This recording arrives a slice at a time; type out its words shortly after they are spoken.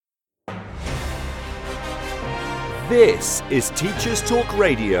This is Teachers Talk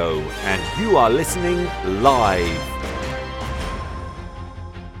Radio, and you are listening live.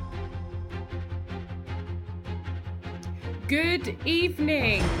 Good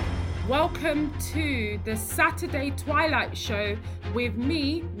evening. Welcome to the Saturday Twilight Show with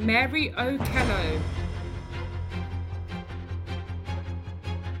me, Mary O'Kello.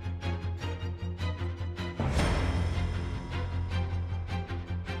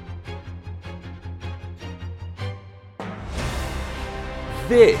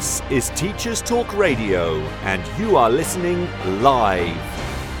 This is Teachers Talk Radio, and you are listening live.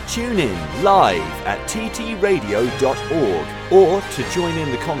 Tune in live at ttradio.org, or to join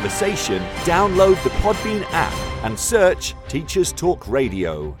in the conversation, download the Podbean app and search Teachers Talk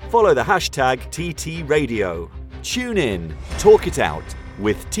Radio. Follow the hashtag TTRadio. Tune in, talk it out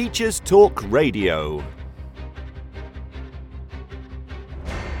with Teachers Talk Radio.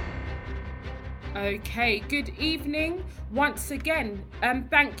 Okay, good evening once again.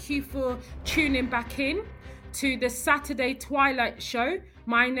 Thank you for tuning back in to the Saturday Twilight Show.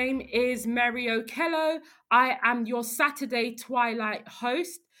 My name is Mary O'Kello. I am your Saturday Twilight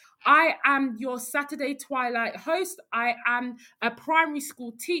host. I am a primary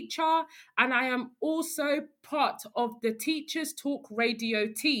school teacher, and I am also part of the Teachers Talk Radio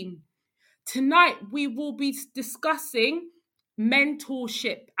team. Tonight, we will be discussing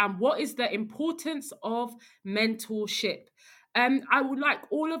mentorship and what is the importance of mentorship. I would like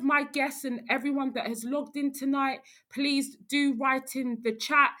all of my guests and everyone that has logged in tonight, please do write in the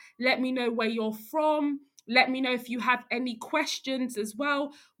chat. Let me know where you're from. Let me know if you have any questions as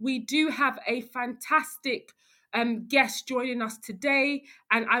well. We do have a fantastic guest joining us today,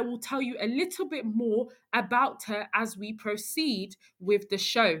 and I will tell you a little bit more about her as we proceed with the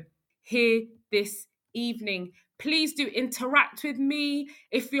show here this evening. Please do interact with me.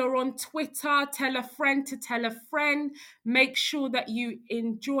 If you're on Twitter, tell a friend to tell a friend. Make sure that you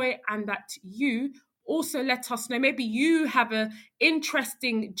enjoy and that you also let us know. Maybe you have an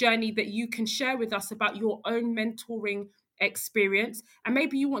interesting journey that you can share with us about your own mentoring experience, and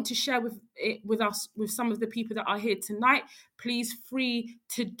maybe you want to share with us with some of the people that are here tonight. Please free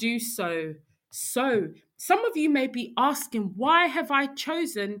to do so. So some of you may be asking, why have I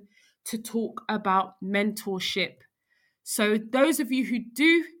chosen to talk about mentorship? So those of you who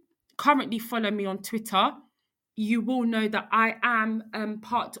do currently follow me on Twitter, you will know that I am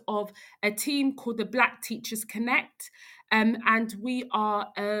part of a team called the Black Teachers Connect, and we are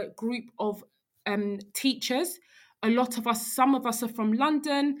a group of teachers. A lot of us, some of us are from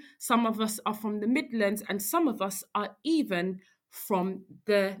London, some of us are from the Midlands, and some of us are even from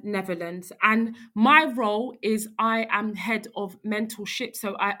the Netherlands. And my role is I am head of mentorship,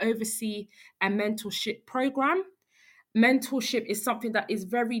 so I oversee a mentorship program. Mentorship is something that is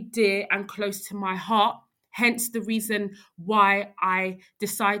very dear and close to my heart, hence the reason why I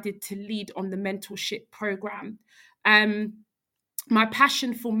decided to lead on the mentorship program. My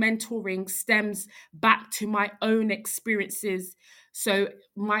passion for mentoring stems back to my own experiences. So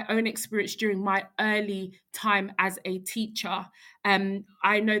my own experience during my early time as a teacher.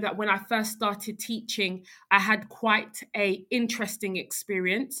 I know that when I first started teaching, I had quite an interesting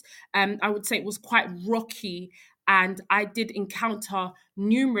experience. I would say it was quite rocky, and I did encounter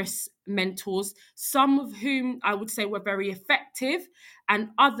numerous mentors, some of whom I would say were very effective, and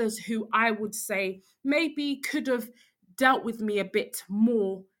others who I would say maybe could have dealt with me a bit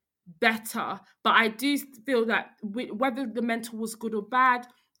more better. But I do feel that whether the mentor was good or bad,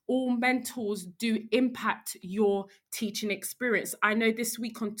 all mentors do impact your teaching experience. I know this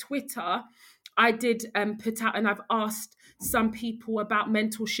week on Twitter, I did put out, and I've asked some people about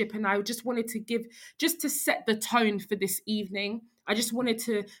mentorship, and I just wanted to just to set the tone for this evening. I just wanted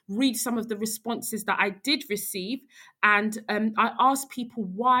to read some of the responses that I did receive. And I asked people,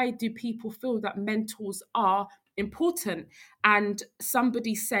 why do people feel that mentors are important? And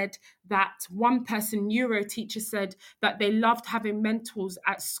somebody said that one person, neuro teacher, said that they loved having mentors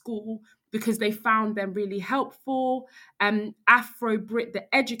at school because they found them really helpful. Afro Brit, the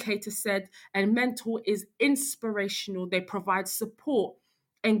educator, said a mentor is inspirational. They provide support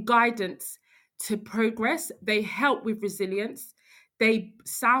and guidance to progress. They help with resilience. They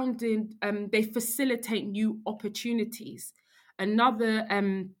facilitate new opportunities. Another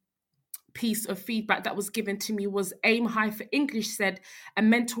piece of feedback that was given to me was Aim High for English said a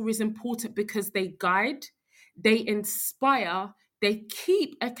mentor is important because they guide, they inspire, they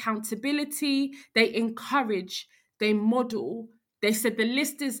keep accountability, they encourage, they model. They said the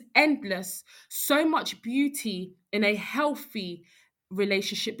list is endless. So much beauty in a healthy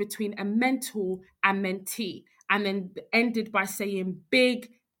relationship between a mentor and mentee. And then ended by saying big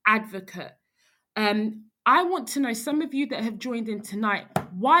advocate. I want to know, some of you that have joined in tonight,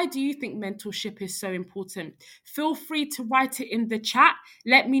 why do you think mentorship is so important? Feel free to write it in the chat.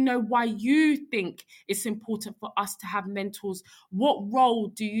 Let me know why you think it's important for us to have mentors. What role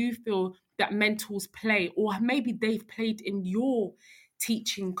do you feel that mentors play, or maybe they've played in your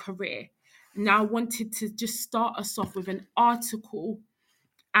teaching career? Now, I wanted to just start us off with an article,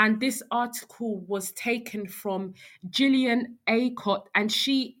 and this article was taken from Gillian Acott, and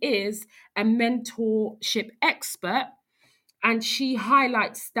she is a mentorship expert. And she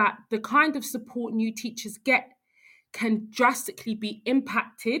highlights that the kind of support new teachers get can drastically be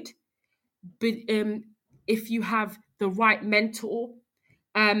impacted, but if you have the right mentor.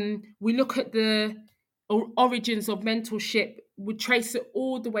 We look at the origins of mentorship, we trace it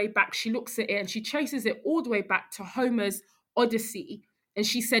all the way back. She looks at it and she traces it all the way back to Homer's Odyssey. And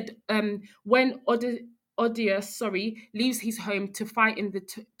she said, when Odysseus, leaves his home to fight in the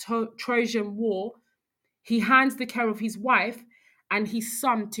Trojan War, he hands the care of his wife and his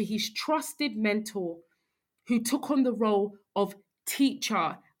son to his trusted mentor, who took on the role of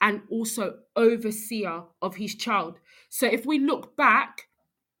teacher and also overseer of his child. So if we look back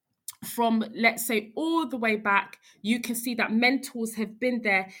from, let's say, all the way back, you can see that mentors have been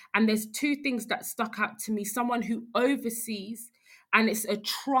there. And there's two things that stuck out to me: someone who oversees, and it's a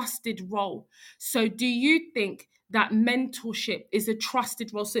trusted role. So do you think that mentorship is a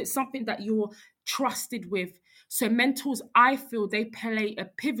trusted role? So it's something that you're trusted with. So mentors, I feel they play a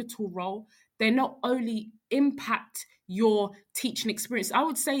pivotal role. They not only impact your teaching experience, I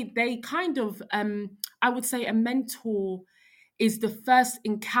would say they kind of, I would say a mentor is the first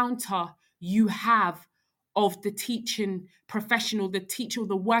encounter you have of the teaching professional, the teacher of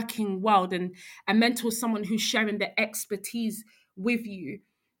the working world, and a mentor is someone who's sharing their expertise with you.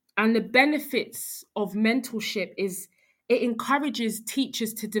 And the benefits of mentorship is it encourages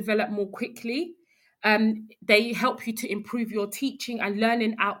teachers to develop more quickly. They help you to improve your teaching and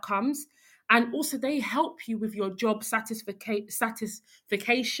learning outcomes. And also they help you with your job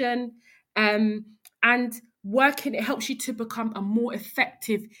satisfaction. And working, it helps you to become a more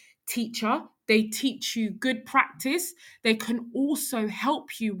effective teacher. They teach you good practice. They can also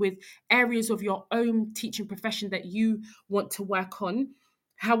help you with areas of your own teaching profession that you want to work on.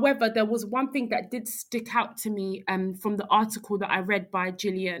 However, there was one thing that did stick out to me from the article that I read by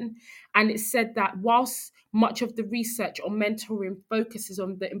Gillian, and it said that whilst much of the research on mentoring focuses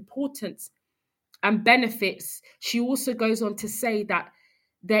on the importance and benefits, she also goes on to say that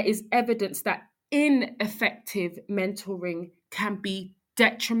there is evidence that ineffective mentoring can be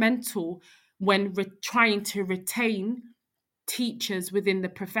detrimental when trying to retain teachers within the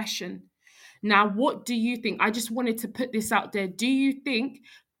profession. Now, what do you think? I just wanted to put this out there. Do you think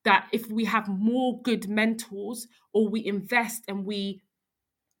that if we have more good mentors, or we invest and we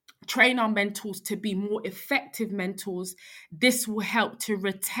train our mentors to be more effective mentors, this will help to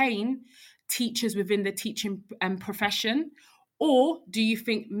retain teachers within the teaching profession? Or do you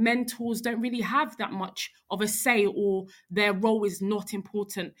think mentors don't really have that much of a say, or their role is not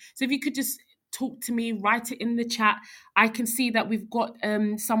important? So if you could just talk to me, write it in the chat. I can see that we've got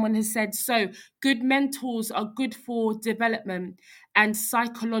someone has said, so good mentors are good for development and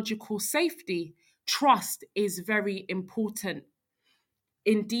psychological safety. Trust is very important.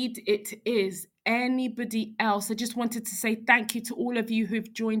 Indeed, it is. Anybody else? I just wanted to say thank you to all of you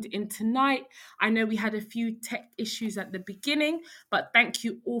who've joined in tonight. I know we had a few tech issues at the beginning, but thank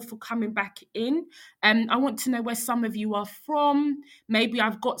you all for coming back in. I want to know where some of you are from. Maybe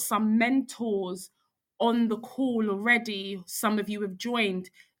I've got some mentors on the call already. Some of you have joined.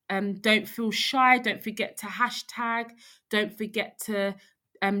 Don't feel shy. Don't forget to hashtag. Don't forget to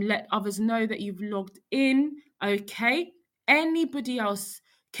let others know that you've logged in. Okay. Anybody else?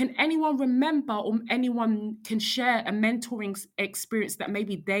 Can anyone remember, or anyone can share a mentoring experience that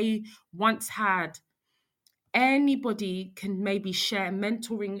maybe they once had? Anybody can maybe share a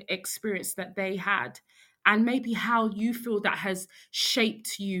mentoring experience that they had, and maybe how you feel that has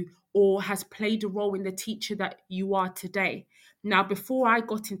shaped you or has played a role in the teacher that you are today. Now, before I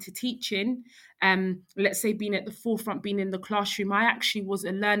got into teaching, let's say being at the forefront, being in the classroom, I actually was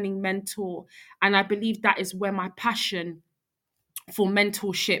a learning mentor, and I believe that is where my passion for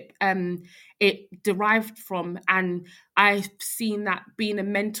mentorship it derived from. And I've seen that being a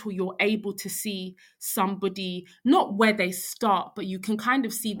mentor, you're able to see somebody not where they start, but you can kind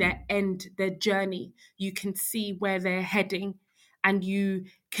of see their end, their journey. You can see where they're heading, and you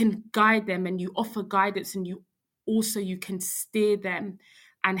can guide them, and you offer guidance, and you can steer them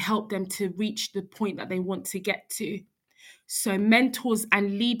and help them to reach the point that they want to get to. So mentors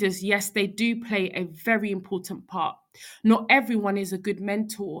and leaders, yes, they do play a very important part. Not everyone is a good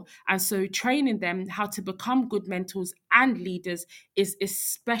mentor. And so training them how to become good mentors and leaders is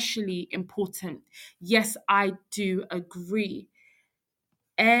especially important. Yes, I do agree.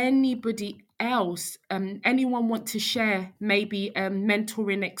 Anybody else, anyone want to share maybe a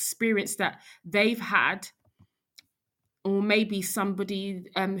mentoring experience that they've had, or maybe somebody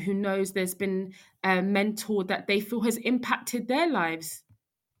who knows there's been a mentor that they feel has impacted their lives?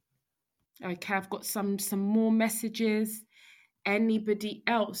 Okay, I've got some more messages. Anybody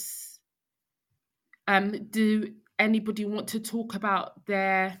else? Do anybody want to talk about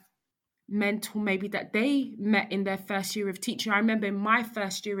their mentor maybe that they met in their first year of teaching? I remember in my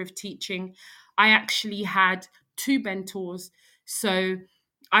first year of teaching, I actually had two mentors. So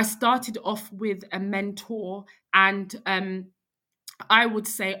I started off with a mentor, and I would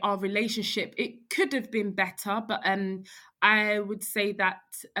say our relationship, it could have been better, but I would say that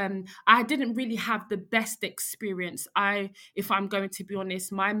I didn't really have the best experience. If I'm going to be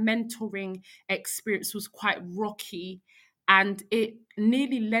honest, my mentoring experience was quite rocky, and it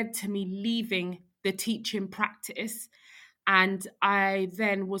nearly led to me leaving the teaching practice. And I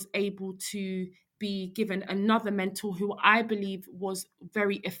then was able to be given another mentor who I believe was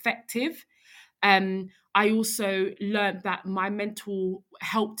very effective. I also learned that my mentor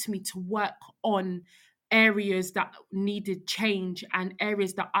helped me to work on areas that needed change, and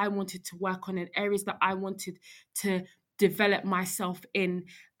areas that I wanted to work on, and areas that I wanted to develop myself in.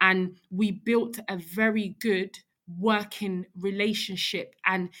 And we built a very good working relationship,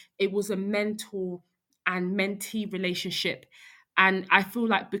 and it was a mentor and mentee relationship. And I feel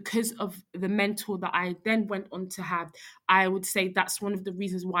like because of the mentor that I then went on to have, I would say that's one of the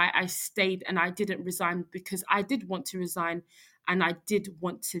reasons why I stayed and I didn't resign, because I did want to resign and I did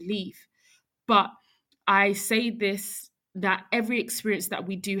want to leave. But I say this, that every experience that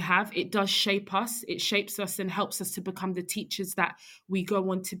we do have, it does shape us. It shapes us and helps us to become the teachers that we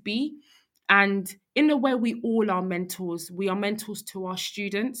go on to be. And in a way, we all are mentors. We are mentors to our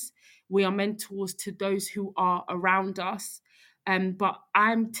students. We are mentors to those who are around us. But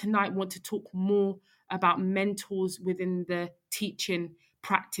tonight want to talk more about mentors within the teaching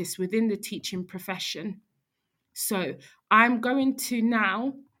practice, within the teaching profession. So I'm going to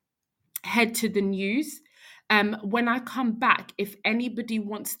now head to the news. When I come back, if anybody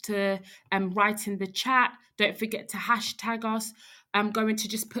wants to write in the chat, don't forget to hashtag us. I'm going to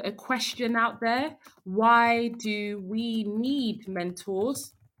just put a question out there. Why do we need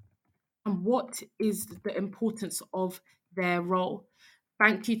mentors? And what is the importance of their role?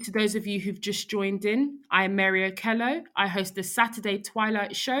 Thank you to those of you who've just joined in. I am Mary Okello. I host the Saturday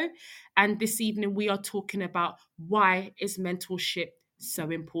Twilight Show. And this evening we are talking about why is mentorship so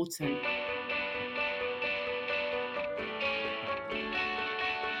important.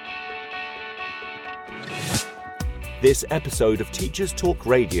 This episode of Teachers Talk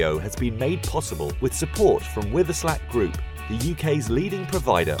Radio has been made possible with support from Witherslack Group, the UK's leading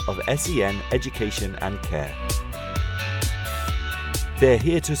provider of SEN education and care. They're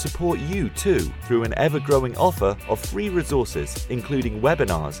here to support you too through an ever-growing offer of free resources, including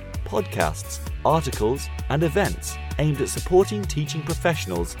webinars, podcasts, articles, and events aimed at supporting teaching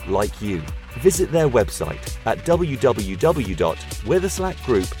professionals like you. Visit their website at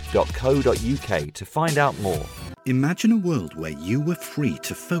www.witherslackgroup.co.uk to find out more. Imagine a world where you were free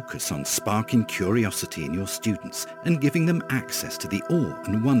to focus on sparking curiosity in your students and giving them access to the awe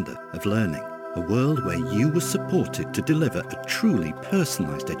and wonder of learning. A world where you were supported to deliver a truly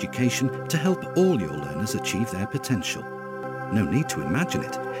personalised education to help all your learners achieve their potential. No need to imagine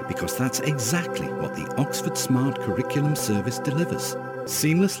it, because that's exactly what the Oxford Smart Curriculum Service delivers.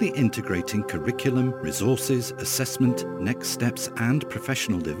 Seamlessly integrating curriculum, resources, assessment, next steps and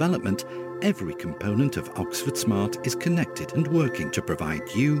professional development, every component of Oxford Smart is connected and working to provide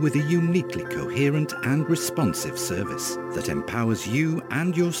you with a uniquely coherent and responsive service that empowers you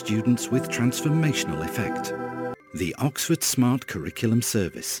and your students with transformational effect. The Oxford Smart Curriculum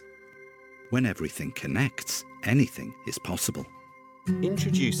Service. When everything connects, anything is possible.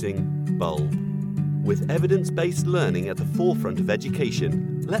 Introducing Bulb. With evidence-based learning at the forefront of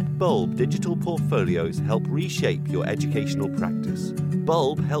education, let Bulb digital portfolios help reshape your educational practice.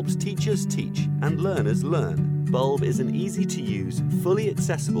 Bulb helps teachers teach and learners learn. Bulb is an easy-to-use, fully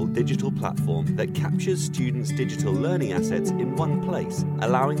accessible digital platform that captures students' digital learning assets in one place,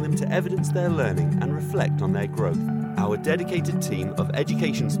 allowing them to evidence their learning and reflect on their growth. Our dedicated team of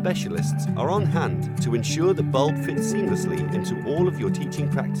education specialists are on hand to ensure that Bulb fits seamlessly into all of your teaching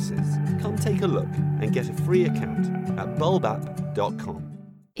practices. Come take a look and get a free account at bulbapp.com.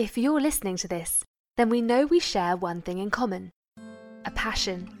 If you're listening to this, then we know we share one thing in common: a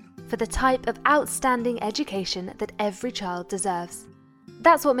passion for the type of outstanding education that every child deserves.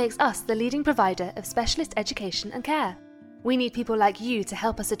 That's what makes us the leading provider of specialist education and care. We need people like you to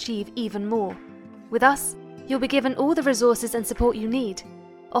help us achieve even more. With us, you'll be given all the resources and support you need,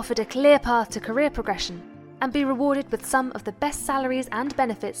 offered a clear path to career progression, and be rewarded with some of the best salaries and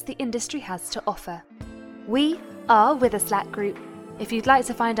benefits the industry has to offer. We are Witherslack Group. If you'd like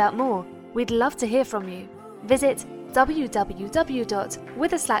to find out more, we'd love to hear from you. Visit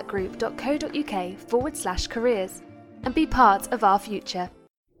www.witherslackgroup.co.uk/careers and be part of our future.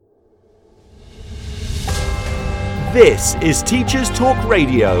 This is Teachers Talk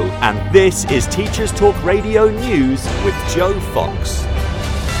Radio, and this is Teachers Talk Radio News with Joe Fox.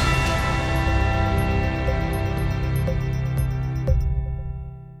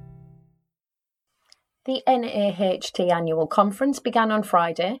 The NAHT annual conference began on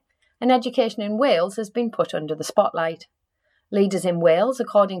Friday, and education in Wales has been put under the spotlight. Leaders in Wales,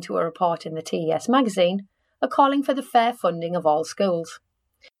 according to a report in the TES magazine, are calling for the fair funding of all schools.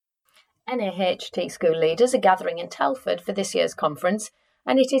 NAHT school leaders are gathering in Telford for this year's conference,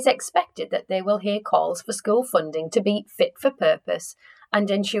 and it is expected that they will hear calls for school funding to be fit for purpose and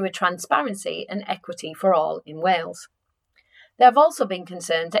ensure transparency and equity for all in Wales. There have also been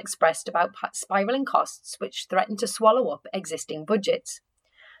concerns expressed about spiralling costs which threaten to swallow up existing budgets.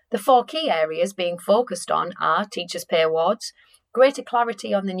 The four key areas being focused on are teachers' pay awards, greater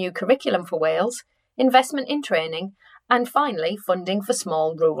clarity on the new curriculum for Wales, investment in training, and finally funding for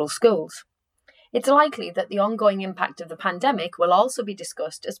small rural schools. It's likely that the ongoing impact of the pandemic will also be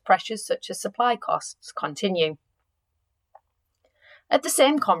discussed as pressures such as supply costs continue. At the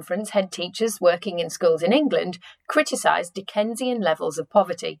same conference, head teachers working in schools in England criticised Dickensian levels of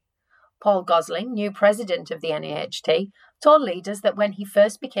poverty. Paul Gosling, new president of the NAHT, told leaders that when he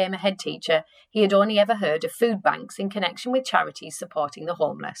first became a head teacher, he had only ever heard of food banks in connection with charities supporting the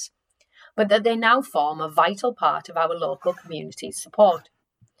homeless, but that they now form a vital part of our local community's support.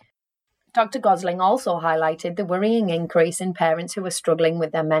 Dr. Gosling also highlighted the worrying increase in parents who are struggling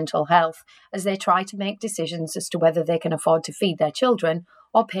with their mental health as they try to make decisions as to whether they can afford to feed their children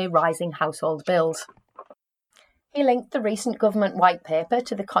or pay rising household bills. He linked the recent government white paper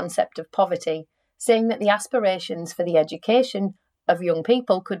to the concept of poverty, saying that the aspirations for the education of young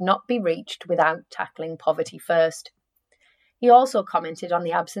people could not be reached without tackling poverty first. He also commented on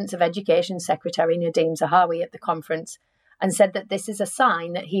the absence of Education Secretary Nadhim Zahawi at the conference and said that this is a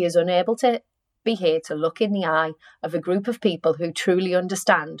sign that he is unable to be here to look in the eye of a group of people who truly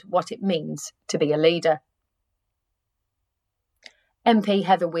understand what it means to be a leader. MP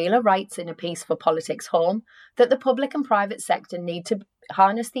Heather Wheeler writes in a piece for Politics Home that the public and private sector need to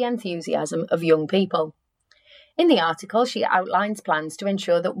harness the enthusiasm of young people. In the article, she outlines plans to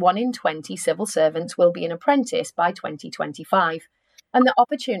ensure that 1 in 20 civil servants will be an apprentice by 2025, and that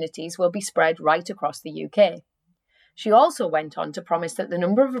opportunities will be spread right across the UK. She also went on to promise that the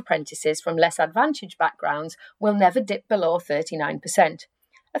number of apprentices from less advantaged backgrounds will never dip below 39%,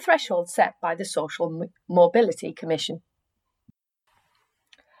 a threshold set by the Social Mobility Commission.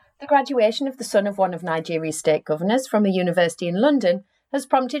 The graduation of the son of one of Nigeria's state governors from a university in London has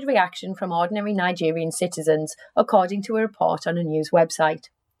prompted reaction from ordinary Nigerian citizens, according to a report on a news website.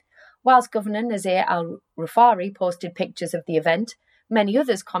 Whilst Governor Nasir al-Rufai posted pictures of the event, many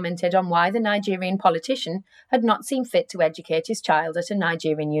others commented on why the Nigerian politician had not seen fit to educate his child at a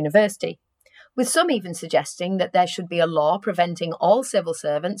Nigerian university, with some even suggesting that there should be a law preventing all civil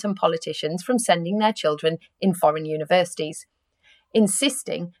servants and politicians from sending their children in foreign universities,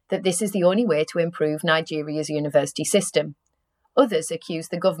 insisting that this is the only way to improve Nigeria's university system. Others accuse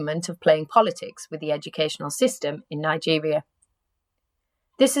the government of playing politics with the educational system in Nigeria.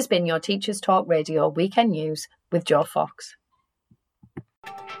 This has been your Teachers Talk Radio Weekend News with Joe Fox.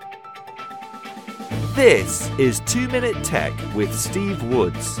 This is 2 Minute Tech with Steve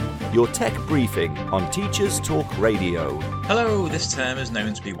Woods, your tech briefing on Teachers Talk Radio. Hello, this term is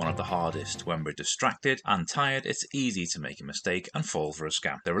known to be one of the hardest. When we're distracted and tired, it's easy to make a mistake and fall for a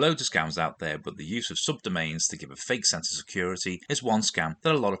scam. There are loads of scams out there, but the use of subdomains to give a fake sense of security is one scam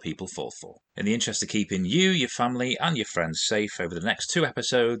that a lot of people fall for. In the interest of keeping you, your family and your friends safe, over the next 2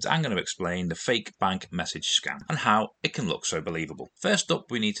 episodes, I'm going to explain the fake bank message scam and how it can look so believable. First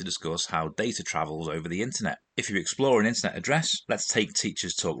up, we need to discuss how data travels over the internet. If you explore an internet address, let's take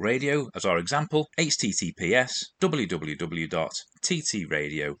Teachers Talk Radio as our example,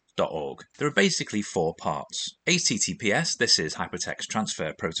 https://www.ttradio.co.uk. TeacherRadio.org. There are basically 4 parts. HTTPS, this is Hypertext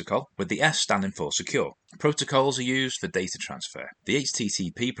Transfer Protocol, with the S standing for secure. Protocols are used for data transfer. The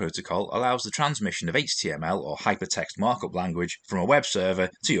HTTP protocol allows the transmission of HTML or hypertext markup language from a web server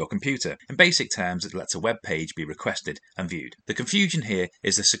to your computer. In basic terms, it lets a web page be requested and viewed. The confusion here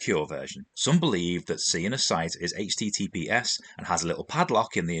is the secure version. Some believe that seeing a site is HTTPS and has a little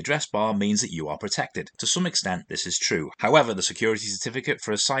padlock in the address bar means that you are protected. To some extent, this is true. However, the security certificate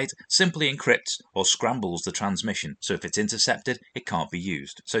for a site simply encrypts or scrambles the transmission, so if it's intercepted, it can't be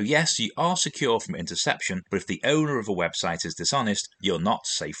used. So yes, you are secure from interception, but if the owner of a website is dishonest, you're not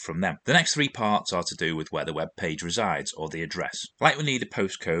safe from them. The next 3 parts are to do with where the web page resides, or the address. Like we need a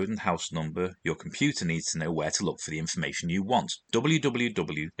postcode and house number, your computer needs to know where to look for the information you want.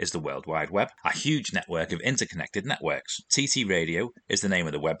 www is the World Wide Web, a huge network of interconnected networks. TT Radio is the name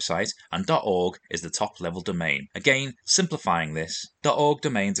of the website, and .org is the top-level domain. Again, simplifying this, .org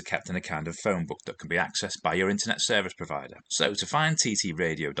domains are kept in a kind of phone book that can be accessed by your internet service provider. So to find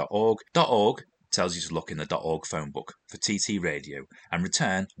ttradio.org tells you to look in the .org phone book for TT Radio and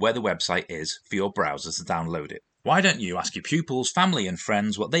return where the website is for your browser to download it. Why don't you ask your pupils, family and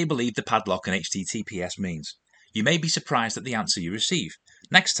friends what they believe the padlock in HTTPS means? You may be surprised at the answer you receive.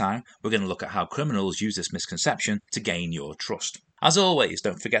 Next time, we're going to look at how criminals use this misconception to gain your trust. As always,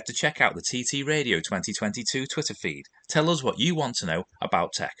 don't forget to check out the TT Radio 2022 Twitter feed. Tell us what you want to know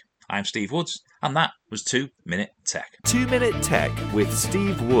about tech. I'm Steve Woods, and that was 2 Minute Tech. 2 Minute Tech with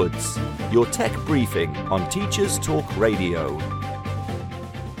Steve Woods, your tech briefing on Teachers Talk Radio.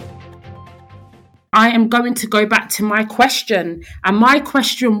 I am going to go back to my question. And my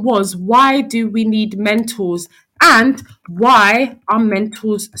question was, why do we need mentors? And why are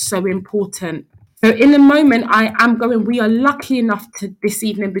mentors so important? So in a moment, we are lucky enough this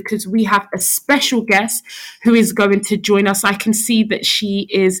evening because we have a special guest who is going to join us. I can see that she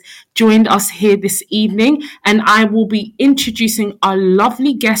is joined us here this evening, and I will be introducing our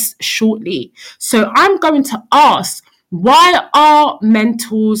lovely guest shortly. So I'm going to ask, why are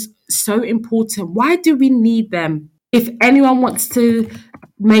mentors so important? Why do we need them? If anyone wants to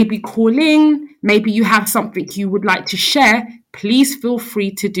maybe call in, maybe you have something you would like to share, please feel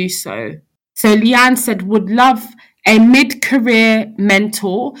free to do so. So Leanne said, would love a mid-career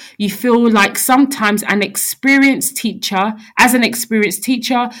mentor. You feel like sometimes as an experienced teacher,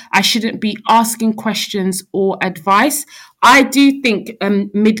 I shouldn't be asking questions or advice. I do think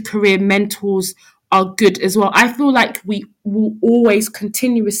mid-career mentors are good as well. I feel like we will always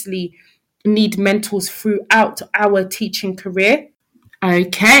continuously need mentors throughout our teaching career.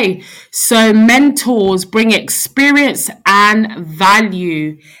 Okay, so mentors bring experience and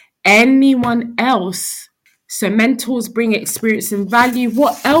value. Anyone else? So mentors bring experience and value.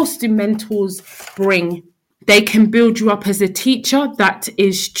 What else do mentors bring? They can build you up as a teacher. That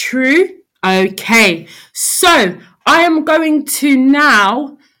is true. Okay, so I am going to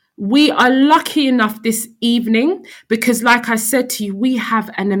now, we are lucky enough this evening because like I said to you, we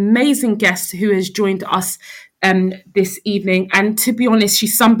have an amazing guest who has joined us this evening. And to be honest,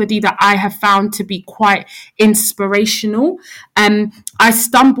 she's somebody that I have found to be quite inspirational. I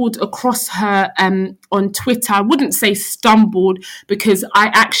stumbled across her on Twitter. I wouldn't say stumbled because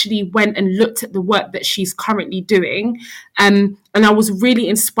I actually went and looked at the work that she's currently doing. And I was really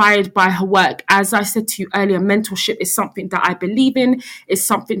inspired by her work. As I said to you earlier, mentorship is something that I believe in. It's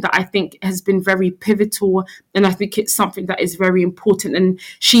something that I think has been very pivotal. And I think it's something that is very important. And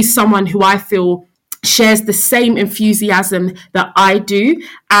she's someone who I feel shares the same enthusiasm that I do,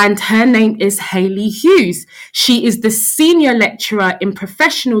 and her name is Hayley Hughes. She is the Senior Lecturer in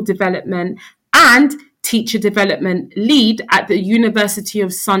Professional Development and Teacher Development Lead at the University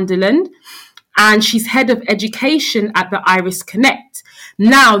of Sunderland, and she's Head of Education at the Iris Connect.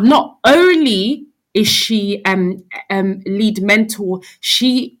 Now, not only is she lead mentor,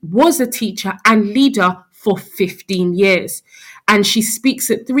 she was a teacher and leader for 15 years. And she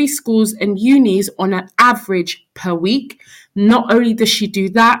speaks at 3 schools and unis on an average per week. Not only does she do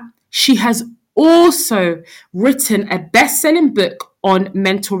that, she has also written a best-selling book on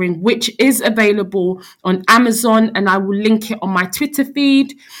mentoring, which is available on Amazon, and I will link it on my Twitter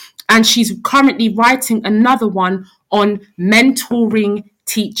feed. And she's currently writing another one on mentoring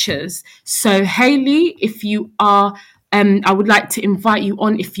teachers. So Hayley, if you are, I would like to invite you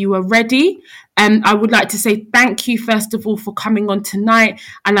on if you are ready. I would like to say thank you, first of all, for coming on tonight.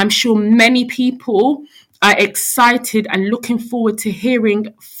 And I'm sure many people are excited and looking forward to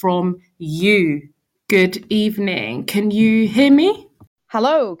hearing from you. Good evening. Can you hear me?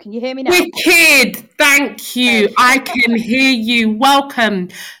 Hello, can you hear me now? Wicked, thank you. I can hear you. Welcome.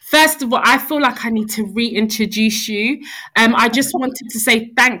 First of all, I feel like I need to reintroduce you. I just wanted to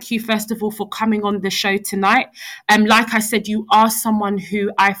say thank you, first of all, for coming on the show tonight. Like I said, you are someone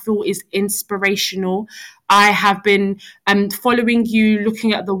who I feel is inspirational. I have been following you,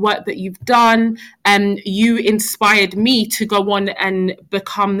 looking at the work that you've done. You inspired me to go on and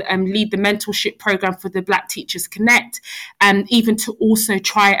become lead the mentorship program for the Black Teachers Connect, and even to also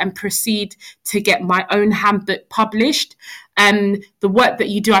try and proceed to get my own handbook published. The work that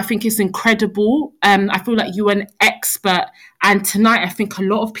you do, I think, is incredible. I feel like you are an expert, and tonight I think a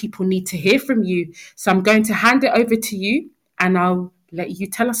lot of people need to hear from you. So I'm going to hand it over to you, and I'll let you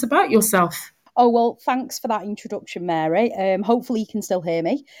tell us about yourself. Oh, well, thanks for that introduction, Mary. Hopefully you can still hear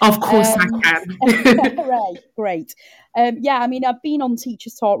me. Of course I can. Right, great. Yeah, I mean, I've been on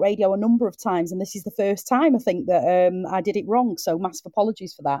Teachers Talk Radio a number of times, and this is the first time I think that I did it wrong, so massive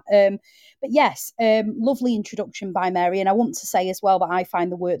apologies for that. But yes, lovely introduction by Mary, and I want to say as well that I find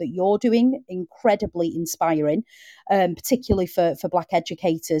the work that you're doing incredibly inspiring, particularly for Black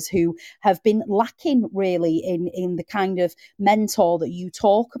educators who have been lacking really in the kind of mentor that you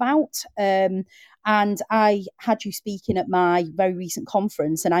talk about. And I had you speaking at my very recent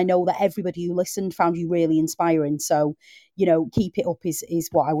conference, and I know that everybody who listened found you really inspiring. So, keep it up is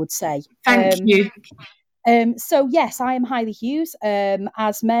what I would say. Thank you. So yes, I am Hayley Hughes.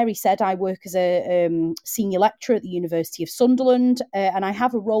 As Mary said, I work as a senior lecturer at the University of Sunderland, and I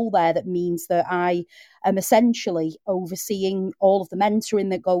have a role there that means that I am essentially overseeing all of the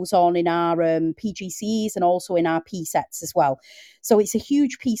mentoring that goes on in our PGCEs and also in our PSETs as well. So it's a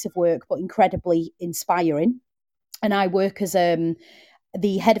huge piece of work, but incredibly inspiring. And I work as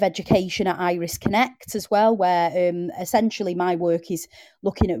the head of education at Iris Connect as well, where essentially my work is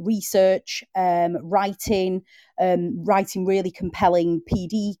looking at research, writing really compelling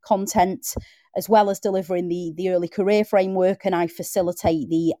PD content, as well as delivering the early career framework, and I facilitate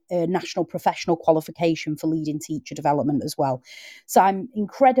the national professional qualification for leading teacher development as well. So I'm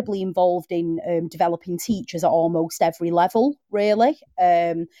incredibly involved in developing teachers at almost every level, really.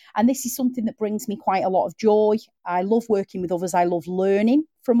 And this is something that brings me quite a lot of joy. I love working with others. I love learning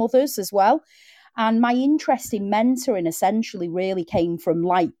from others as well. And my interest in mentoring essentially really came from,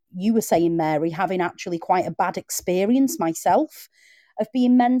 like you were saying, Mary, having actually quite a bad experience myself of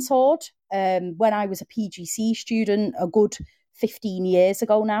being mentored. When I was a PGC student, a good 16 years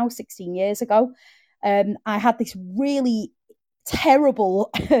ago, I had this really terrible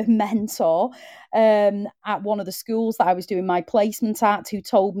mentor at one of the schools that I was doing my placement at, who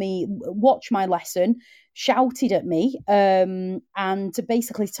told me, watch my lesson, shouted at me, and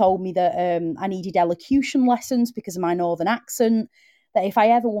basically told me that I needed elocution lessons because of my northern accent, that if I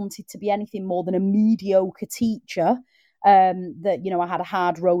ever wanted to be anything more than a mediocre teacher, that, I had a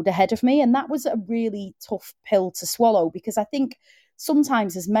hard road ahead of me. And that was a really tough pill to swallow, because I think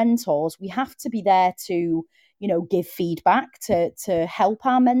sometimes as mentors, we have to be there to, give feedback, to help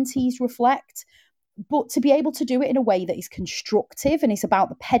our mentees reflect, but to be able to do it in a way that is constructive and is about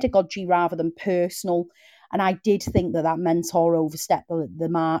the pedagogy rather than personal. And I did think that mentor overstepped the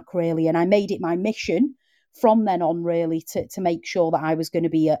mark, really. And I made it my mission from then on, really, to make sure that I was going to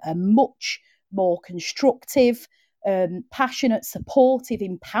be a much more constructive, passionate, supportive,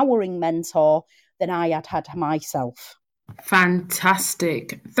 empowering mentor than I had myself.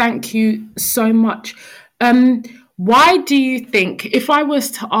 Fantastic. Thank you so much. Why do you think, if I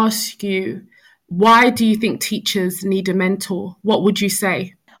was to ask you, why do you think teachers need a mentor? What would you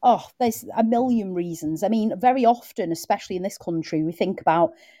say? Oh, there's a million reasons. I mean, very often, especially in this country, we think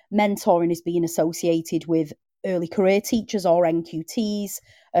about mentoring as being associated with early career teachers or NQTs,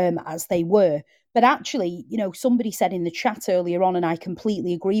 as they were. But actually, somebody said in the chat earlier on, and I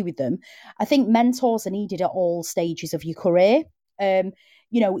completely agree with them, I think mentors are needed at all stages of your career. Even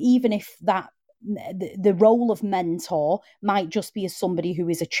if the role of mentor might just be as somebody who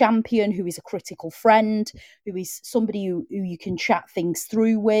is a champion, who is a critical friend, who is somebody who you can chat things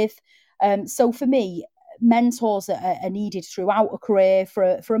through with. So for me, mentors are needed throughout a career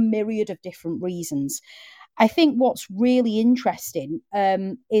for a myriad of different reasons. I think what's really interesting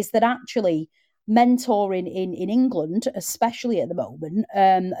is that actually mentoring in England, especially at the moment,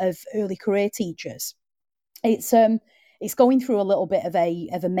 of early career teachers, it's going through a little bit of a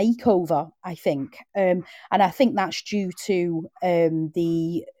makeover, I think, and I think that's due to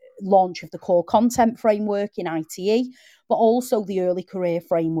the launch of the core content framework in ITE, but also the early career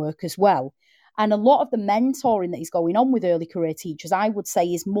framework as well. And a lot of the mentoring that is going on with early career teachers, I would say,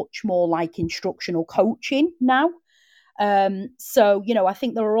 is much more like instructional coaching now. So, I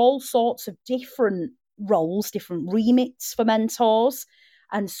think there are all sorts of different roles, different remits for mentors.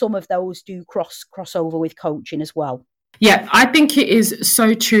 and some of those do cross over with coaching as well. Yeah, I think it is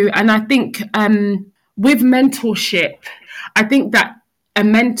so true. And I think with mentorship, I think that a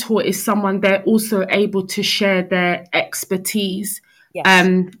mentor is someone they're also able to share their expertise.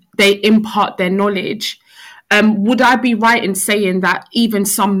 Yes. They impart their knowledge. Would I be right in saying that even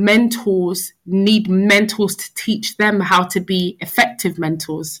some mentors need mentors to teach them how to be effective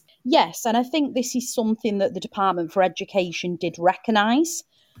mentors? Yes, and I think this is something that the Department for Education did recognise.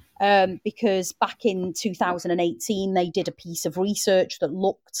 Because back in 2018, they did a piece of research that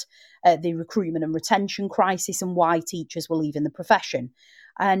looked at the recruitment and retention crisis and why teachers were leaving the profession.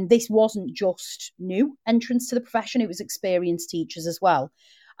 And this wasn't just new entrants to the profession, it was experienced teachers as well.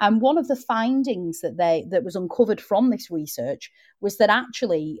 And one of the findings that was uncovered from this research was that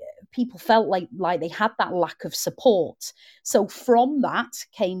actually people felt like they had that lack of support. So from that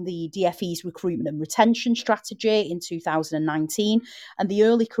came the DFE's recruitment and retention strategy in 2019, and the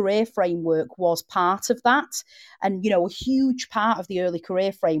early career framework was part of that. And, a huge part of the early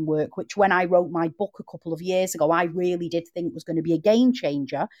career framework, which when I wrote my book a couple of years ago, I really did think was going to be a game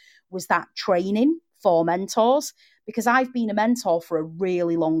changer, was that training for mentors. Because I've been a mentor for a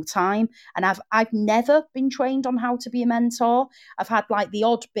really long time, and I've never been trained on how to be a mentor. I've had like the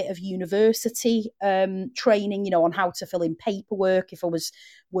odd bit of university training, on how to fill in paperwork if I was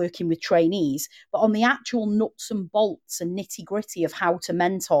working with trainees. But on the actual nuts and bolts and nitty gritty of how to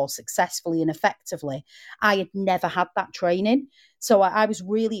mentor successfully and effectively, I had never had that training. So I was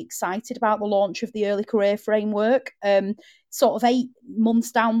really excited about the launch of the early career framework. Sort of 8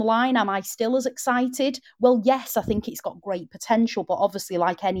 months down the line, am I still as excited? Well, yes, I think it's got great potential, but obviously,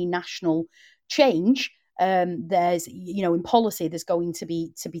 like any national change, there's, in policy, there's going to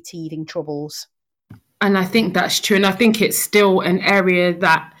be teething troubles. And I think that's true. And I think it's still an area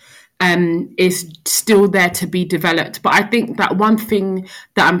that is still there to be developed. But I think that one thing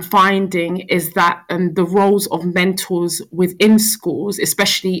that I'm finding is that the roles of mentors within schools,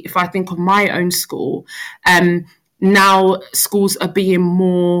 especially if I think of my own school, now schools are being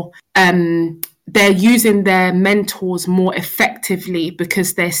more, they're using their mentors more effectively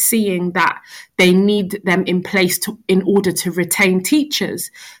because they're seeing that they need them in place in order to retain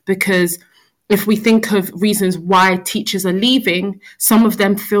teachers. Because if we think of reasons why teachers are leaving, some of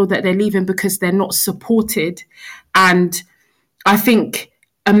them feel that they're leaving because they're not supported. And I think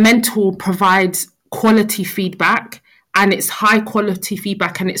a mentor provides quality feedback, and it's high quality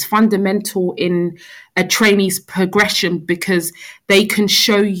feedback, and it's fundamental in a trainee's progression because they can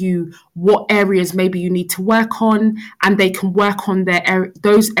show you what areas maybe you need to work on, and they can work on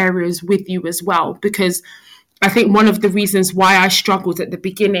those areas with you as well. Because I think one of the reasons why I struggled at the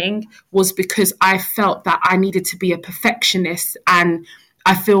beginning was because I felt that I needed to be a perfectionist, and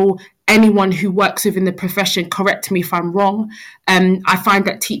I feel anyone who works within the profession, correct me if I'm wrong, I find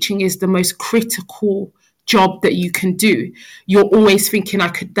that teaching is the most critical job that you can do. You're always thinking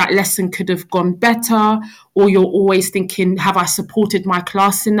that lesson could have gone better, or you're always thinking, have I supported my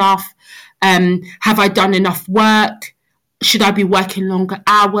class enough? Have I done enough work? Should I be working longer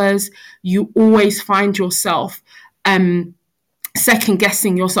hours? You always find yourself second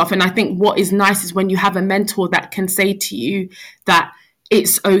guessing yourself. And I think what is nice is when you have a mentor that can say to you that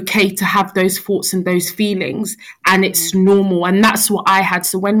it's okay to have those thoughts and those feelings, and it's normal. And that's what I had.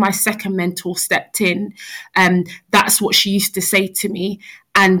 So when my second mentor stepped in, that's what she used to say to me.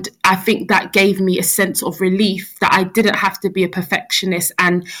 And I think that gave me a sense of relief that I didn't have to be a perfectionist.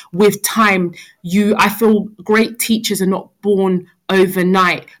 And with time, I feel great teachers are not born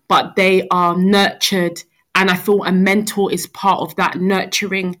overnight, but they are nurtured. And I feel a mentor is part of that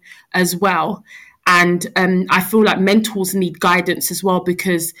nurturing as well. And I feel like mentors need guidance as well,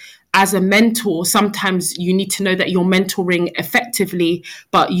 because as a mentor, sometimes you need to know that you're mentoring effectively,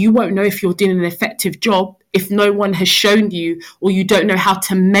 but you won't know if you're doing an effective job if no one has shown you, or you don't know how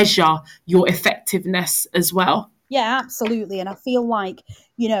to measure your effectiveness as well. Yeah, absolutely. And I feel like,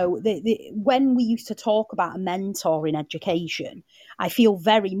 when we used to talk about a mentor in education, I feel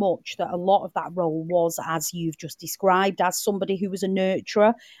very much that a lot of that role was, as you've just described, as somebody who was a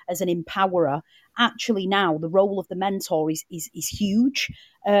nurturer, as an empowerer. Actually, now the role of the mentor is huge,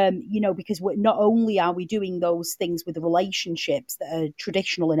 because not only are we doing those things with the relationships that are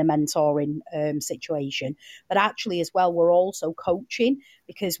traditional in a mentoring situation, but actually as well, we're also coaching,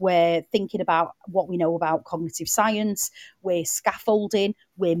 because we're thinking about what we know about cognitive science. we're scaffolding,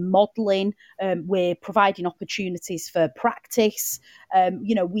 we're modelling, we're providing opportunities for practice.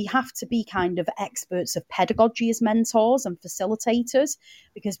 We have to be kind of experts of pedagogy as mentors and facilitators,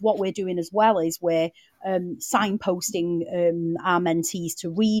 because what we're doing as well is we're signposting our mentees to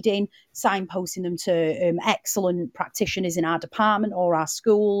reading, signposting them to excellent practitioners in our department or our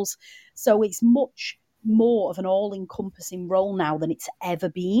schools. So it's much more of an all-encompassing role now than it's ever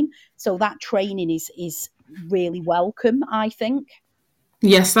been. So that training is really welcome, I think.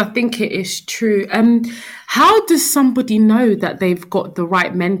 Yes, I think it is true. How does somebody know that they've got the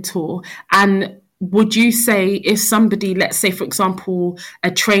right mentor? And would you say if somebody, let's say, for example, a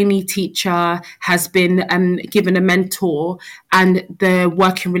trainee teacher has been given a mentor and the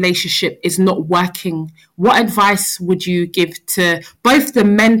working relationship is not working, what advice would you give to both the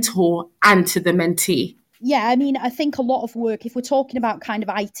mentor and to the mentee? Yeah, I mean, I think a lot of work, if we're talking about kind of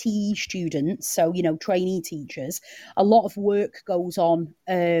IT students, so, trainee teachers, a lot of work goes on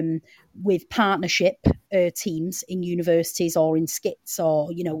with partnership teams in universities or in skits or,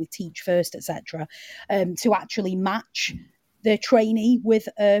 with Teach First, etc., to actually match the trainee with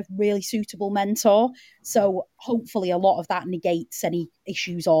a really suitable mentor. So hopefully a lot of that negates any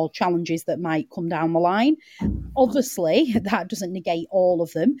issues or challenges that might come down the line. Obviously, that doesn't negate all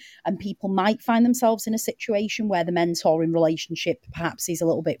of them, and people might find themselves in a situation where the mentoring relationship perhaps is a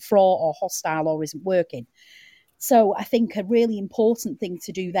little bit fraught or hostile or isn't working. So I think a really important thing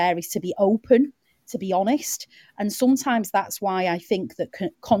to do there is to be open, to be honest. And sometimes that's why I think that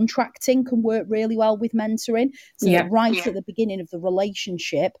contracting can work really well with mentoring. So that right at the beginning of the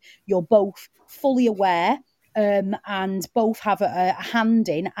relationship, you're both fully aware and both have a hand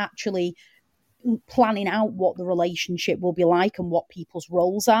in actually planning out what the relationship will be like and what people's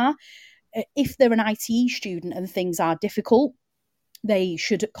roles are. If they're an ITE student and things are difficult, they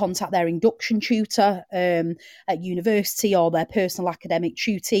should contact their induction tutor at university or their personal academic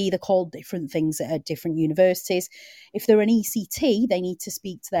tutee. They're called different things at different universities. If they're an ECT, they need to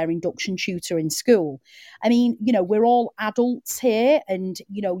speak to their induction tutor in school. I mean, we're all adults here, and,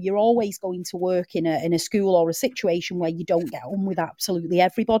 you're always going to work in a school or a situation where you don't get on with absolutely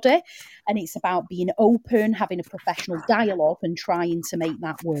everybody. And it's about being open, having a professional dialogue and trying to make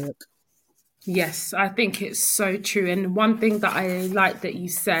that work. Yes, I think it's so true. And one thing that I like that you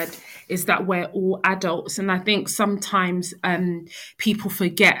said is that we're all adults. And I think sometimes people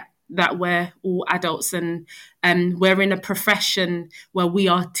forget that we're all adults and we're in a profession where we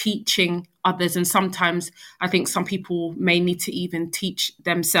are teaching others. And sometimes I think some people may need to even teach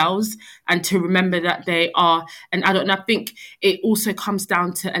themselves and to remember that they are an adult. And I think it also comes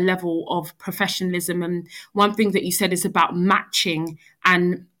down to a level of professionalism. And one thing that you said is about matching,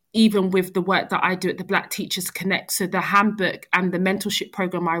 and even with the work that I do at the Black Teachers Connect, so the handbook and the mentorship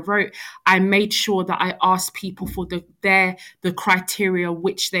program I wrote, I made sure that I asked people for the criteria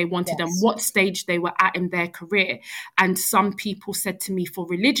which they wanted and what stage they were at in their career. And some people said to me for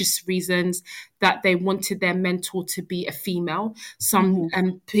religious reasons that they wanted their mentor to be a female. Some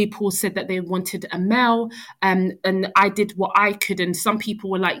people said that they wanted a male, and I did what I could. And some people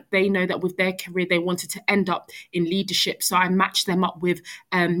were like, they know that with their career, they wanted to end up in leadership. So I matched them up with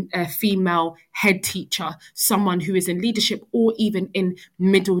a female head teacher, someone who is in leadership or even in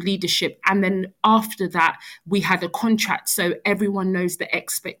middle leadership. And then after that, we had a contract. So everyone knows the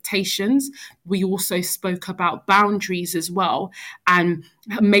expectations. We also spoke about boundaries as well, and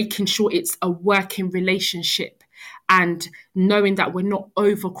making sure it's a working relationship and knowing that we're not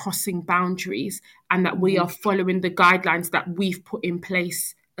overcrossing boundaries and that we are following the guidelines that we've put in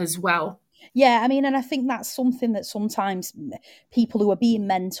place as well. Yeah, I mean, and I think that's something that sometimes people who are being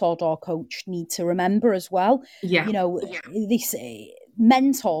mentored or coached need to remember as well. Yeah. This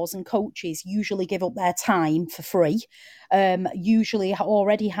mentors and coaches usually give up their time for free, usually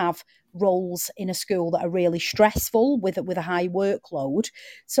already have roles in a school that are really stressful with a high workload.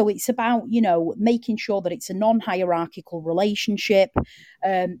 So it's about, making sure that it's a non-hierarchical relationship,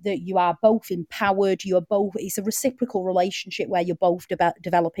 that you are both empowered, it's a reciprocal relationship where you're both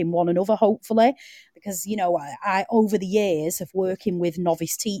developing one another, hopefully. Because, I over the years of working with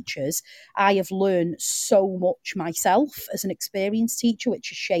novice teachers, I have learned so much myself as an experienced teacher, which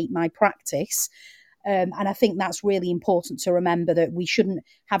has shaped my practice. And I think that's really important to remember, that we shouldn't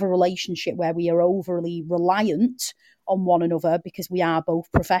have a relationship where we are overly reliant on one another, because we are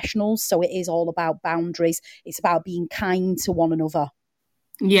both professionals. So it is all about boundaries. It's about being kind to one another.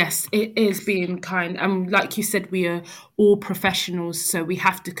 Yes, it is being kind. And like you said, we are all professionals, so we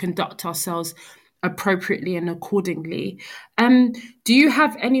have to conduct ourselves appropriately and accordingly. Do you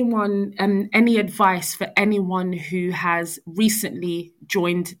have any advice for anyone who has recently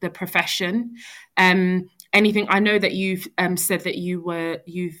joined the profession? anything. I know that you've said that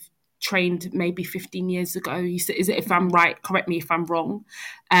you've trained maybe 15 years ago. You said, is it, if I'm right, correct me if I'm wrong.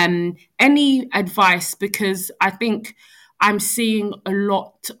 Any advice? Because I think I'm seeing a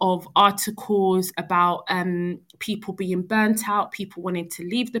lot of articles about people being burnt out, people wanting to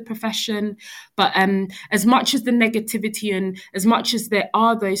leave the profession. But as much as the negativity and as much as there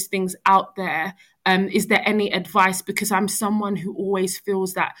are those things out there, is there any advice? Because I'm someone who always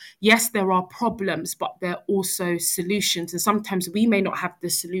feels that, yes, there are problems, but there are also solutions. And sometimes we may not have the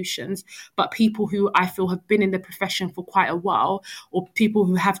solutions, but people who I feel have been in the profession for quite a while, or people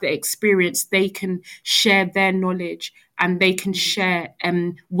who have the experience, they can share their knowledge and they can share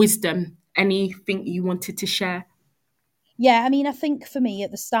wisdom. Anything you wanted to share? Yeah, I mean, I think for me, at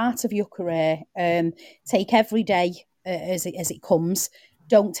the start of your career, take every day as it comes.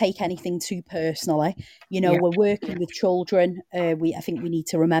 Don't take anything too personally. We're working with children. I think we need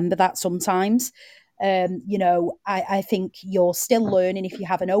to remember that sometimes. I think you're still learning if you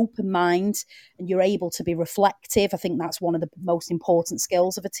have an open mind and you're able to be reflective. I think that's one of the most important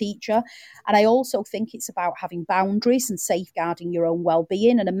skills of a teacher. And I also think it's about having boundaries and safeguarding your own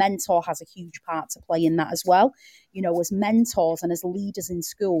well-being. And a mentor has a huge part to play in that as well. As mentors and as leaders in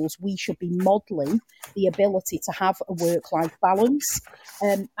schools, we should be modelling the ability to have a work-life balance.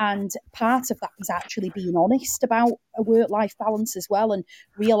 And part of that is actually being honest about a work-life balance as well, and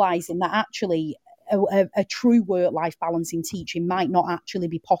realising that actually a true work-life balance in teaching might not actually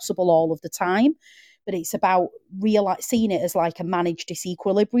be possible all of the time. But it's about seeing it as like a managed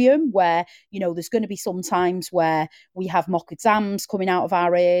disequilibrium where, there's going to be some times where we have mock exams coming out of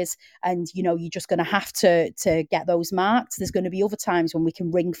our ears and, you're just going to have to get those marked. There's going to be other times when we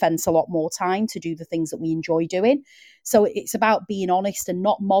can ring fence a lot more time to do the things that we enjoy doing. So it's about being honest and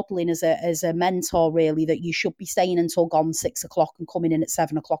not modelling as a mentor, really, that you should be staying until gone 6 o'clock and coming in at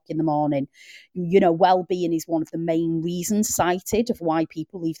 7 o'clock in the morning. Well-being is one of the main reasons cited of why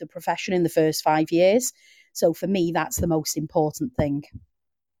people leave the profession in the first 5 years. So for me, that's the most important thing.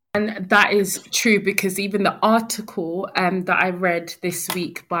 And that is true, because even the article that I read this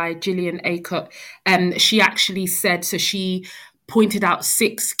week by Gillian Aycott, she actually said, so she pointed out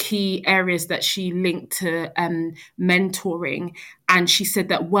 6 key areas that she linked to mentoring. And she said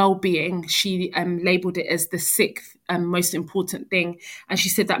that well-being, she labelled it as the 6th most important thing. And she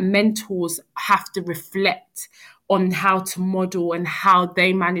said that mentors have to reflect on how to model and how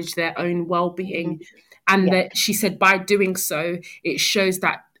they manage their own well-being. And that she said by doing so, it shows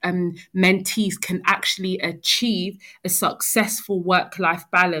that mentees can actually achieve a successful work-life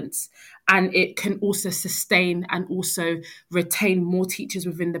balance, and it can also sustain and also retain more teachers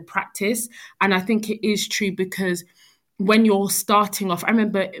within the practice. And I think it is true, because when you're starting off, I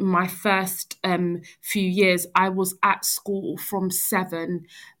remember in my first few years, I was at school from 7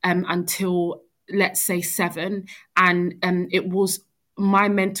 until, let's say, 7, and it was, my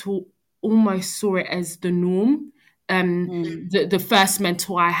mentor almost saw it as the norm. The first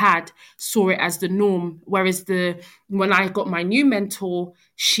mentor I had saw it as the norm, whereas when I got my new mentor,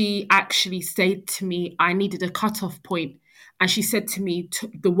 she actually said to me I needed a cutoff point. And she said to me,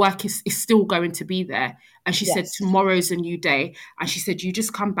 the work is still going to be there. And she said, tomorrow's a new day. And she said, you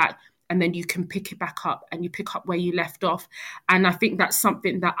just come back and then you can pick it back up and you pick up where you left off. And I think that's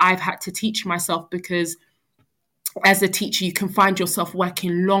something that I've had to teach myself, because as a teacher, you can find yourself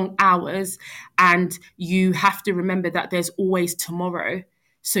working long hours and you have to remember that there's always tomorrow.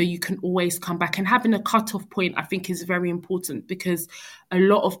 So you can always come back, and having a cutoff point, I think, is very important, because a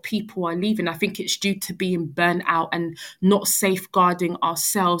lot of people are leaving. I think it's due to being burnt out and not safeguarding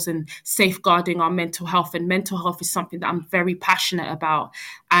ourselves and safeguarding our mental health. And mental health is something that I'm very passionate about.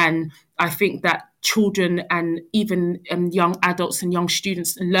 And I think that children and even young adults and young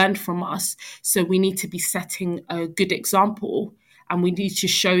students learn from us. So we need to be setting a good example, and we need to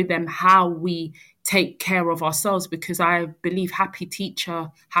show them how we take care of ourselves, because I believe happy teacher,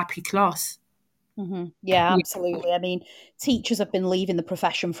 happy class. Mm-hmm. Yeah, absolutely. I mean, teachers have been leaving the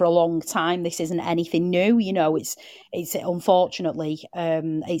profession for a long time. This isn't anything new. It's unfortunately,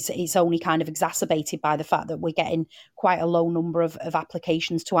 it's only kind of exacerbated by the fact that we're getting quite a low number of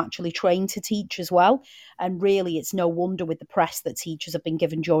applications to actually train to teach as well. And really, it's no wonder with the press that teachers have been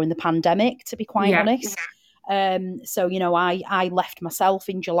given during the pandemic, to be quite honest. So, I left myself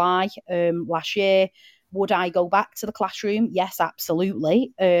in July last year. Would I go back to the classroom? Yes,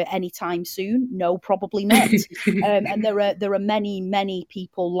 absolutely. Anytime soon? No, probably not. And there are many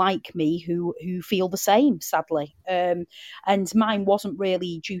people like me who feel the same, sadly. And mine wasn't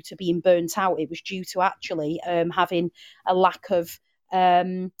really due to being burnt out. It was due to actually having a lack of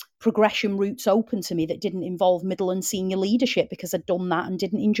progression routes open to me that didn't involve middle and senior leadership because I'd done that and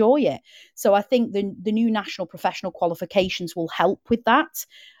didn't enjoy it. So I think the new national professional qualifications will help with that.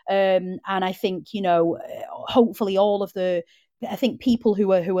 And I think, hopefully I think people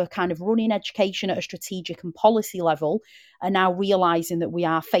who are kind of running education at a strategic and policy level are now realising that we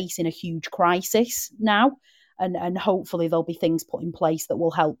are facing a huge crisis now. And hopefully there'll be things put in place that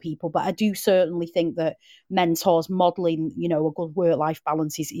will help people. But I do certainly think that mentors modelling, a good work-life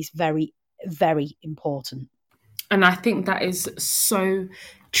balance is very, very important. And I think that is so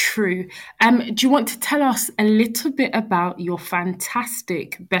true. Do you want to tell us a little bit about your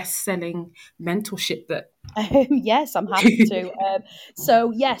fantastic best-selling mentorship book? Yes, I'm happy to.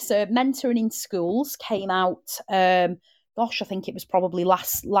 Mentoring in Schools came out... I think it was probably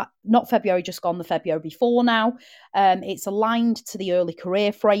not February, just gone, the February before now. It's aligned to the early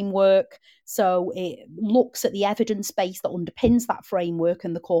career framework. So it looks at the evidence base that underpins that framework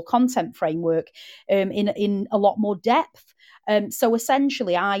and the core content framework in a lot more depth. So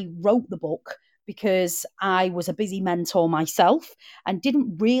essentially, I wrote the book because I was a busy mentor myself and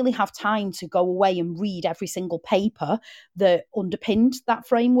didn't really have time to go away and read every single paper that underpinned that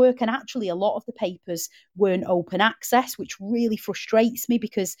framework. And actually, a lot of the papers weren't open access, which really frustrates me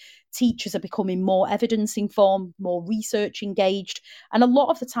because teachers are becoming more evidence informed, more research engaged. And a lot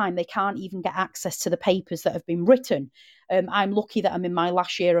of the time, they can't even get access to the papers that have been written. I'm lucky that I'm in my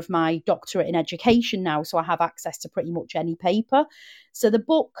last year of my doctorate in education now, so I have access to pretty much any paper. So the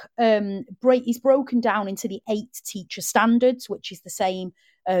book is broken down into the 8 teacher standards, which is the same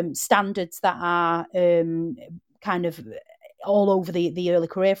standards that are kind of all over the early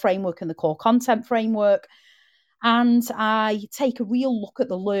career framework and the core content framework. And I take a real look at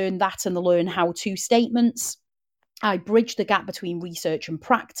the learn that and the learn how to statements. I bridge the gap between research and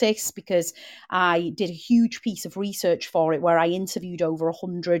practice because I did a huge piece of research for it where I interviewed over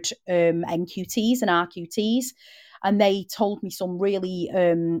 100 NQTs and RQTs. And they told me some really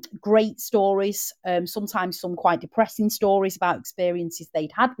great stories, sometimes some quite depressing stories about experiences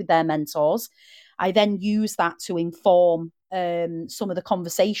they'd had with their mentors. I then use that to inform some of the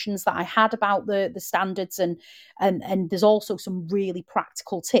conversations that I had about the standards, and there's also some really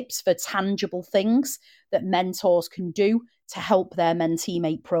practical tips for tangible things that mentors can do to help their mentee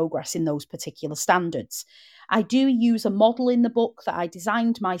make progress in those particular standards. I do use a model in the book that I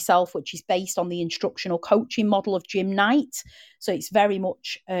designed myself, which is based on the instructional coaching model of Jim Knight. So it's very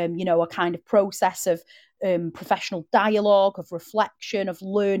much, a kind of process of professional dialogue, of reflection, of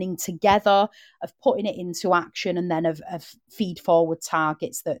learning together, of putting it into action, and then of feed forward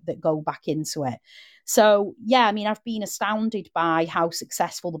targets that go back into it. So, yeah, I mean, I've been astounded by how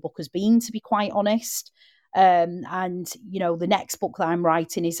successful the book has been, to be quite honest. And, the next book that I'm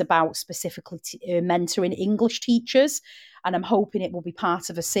writing is about specifically mentoring English teachers. And I'm hoping it will be part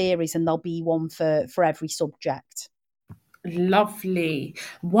of a series and there'll be one for every subject. Lovely.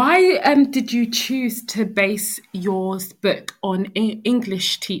 Why did you choose to base your book on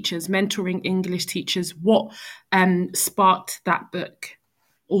English teachers, mentoring English teachers? What sparked that book?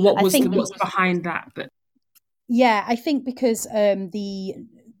 Or what's behind that book? Yeah, I think because the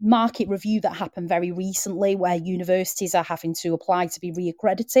market review that happened very recently, where universities are having to apply to be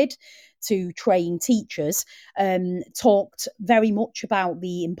reaccredited to train teachers, talked very much about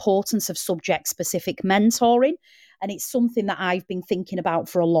the importance of subject-specific mentoring. And it's something that I've been thinking about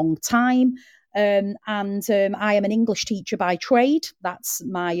for a long time. I am an English teacher by trade. That's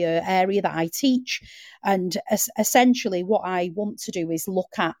my area that I teach. And essentially what I want to do is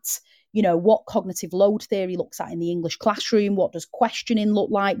look at, what cognitive load theory looks at in the English classroom. What does questioning look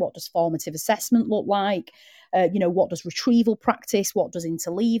like? What does formative assessment look like? What does retrieval practice? What does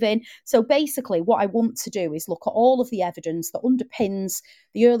interleaving? So basically what I want to do is look at all of the evidence that underpins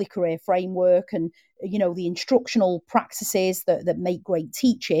the early career framework and, the instructional practices that make great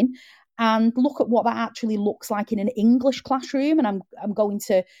teaching, and look at what that actually looks like in an English classroom. And I'm going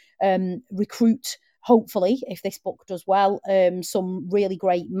to recruit, hopefully, if this book does well, some really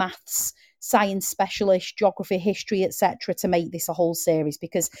great maths, science specialists, geography, history, etc., to make this a whole series,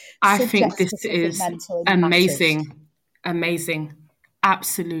 because I think this is amazing,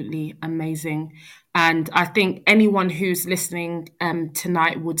 absolutely amazing. And I think anyone who's listening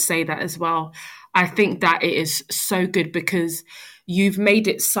tonight would say that as well. I think that it is so good because you've made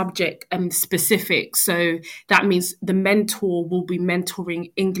it subject specific. So that means the mentor will be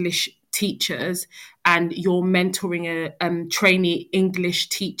mentoring English teachers and you're mentoring a trainee English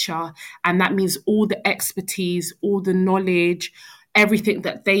teacher. And that means all the expertise, all the knowledge, everything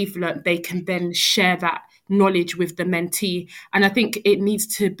that they've learned, they can then share that knowledge with the mentee. And I think it needs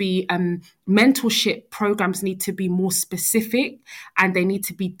to be mentorship programs need to be more specific, and they need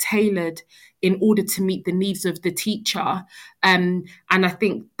to be tailored in order to meet the needs of the teacher. And I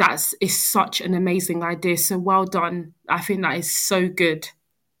think is such an amazing idea. So well done. I think that is so good.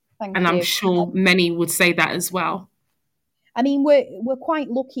 Thank and you. I'm sure many would say that as well. I mean, we're quite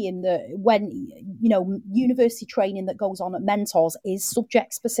lucky in that when, university training that goes on at Mentors is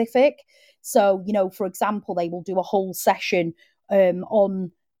subject specific. So, for example, they will do a whole session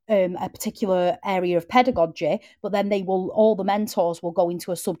on a particular area of pedagogy, but then all the mentors will go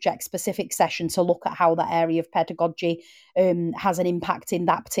into a subject specific session to look at how that area of pedagogy has an impact in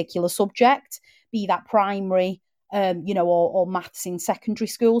that particular subject, be that primary, or maths in secondary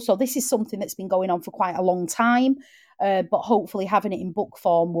school. So this is something that's been going on for quite a long time. But hopefully having it in book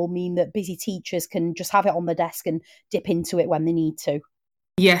form will mean that busy teachers can just have it on the desk and dip into it when they need to.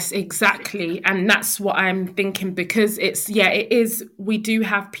 Yes, exactly. And that's what I'm thinking, because it is, we do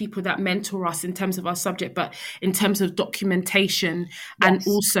have people that mentor us in terms of our subject, but in terms of documentation, and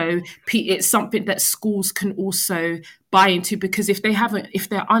also it's something that schools can also buy into, because if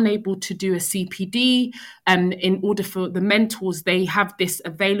they're unable to do a CPD, in order for the mentors, they have this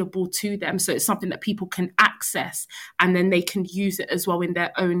available to them. So it's something that people can access, and then they can use it as well in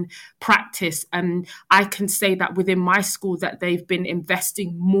their own practice. And I can say that within my school that they've been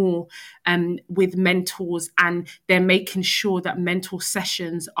investing more with mentors, and they're making sure that mentor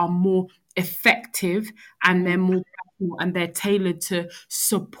sessions are more effective, and they're more personal, and they're tailored to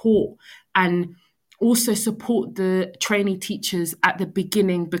support and also support the trainee teachers at the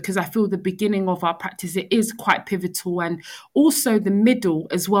beginning, because I feel the beginning of our practice, it is quite pivotal, and also the middle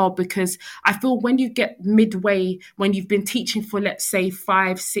as well, because I feel when you get midway, when you've been teaching for, let's say,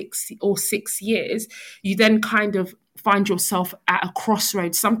 5, 6 or 6 years, you then kind of find yourself at a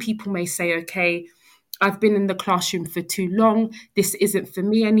crossroads. Some people may say, okay, I've been in the classroom for too long, this isn't for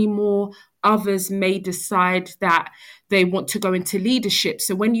me anymore. Others may decide that they want to go into leadership.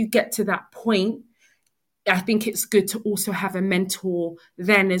 So when you get to that point, I think it's good to also have a mentor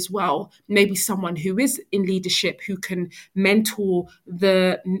then as well. Maybe someone who is in leadership who can mentor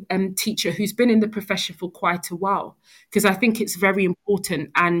the teacher who's been in the profession for quite a while. Because I think it's very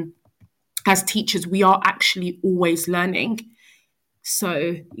important. And as teachers, we are actually always learning.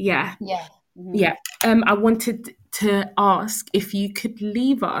 So, yeah. Yeah. Mm-hmm. Yeah. I wanted to ask if you could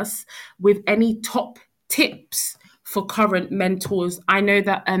leave us with any top tips for current mentors. I know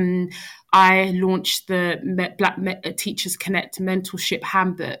that I launched the Black Teachers Connect Mentorship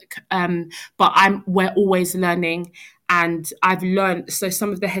Handbook, but we're always learning. And I've learned, so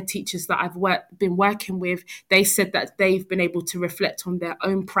some of the head teachers that I've been working with, they said that they've been able to reflect on their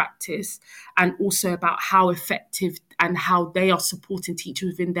own practice, and also about how effective and how they are supporting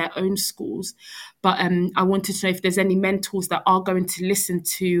teachers within their own schools. But I wanted to know if there's any mentors that are going to listen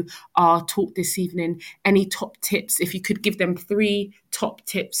to our talk this evening, any top tips, if you could give them 3 top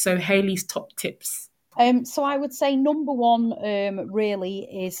tips. So Hayley's top tips. So I would say number one really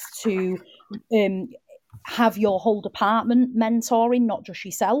is to have your whole department mentoring, not just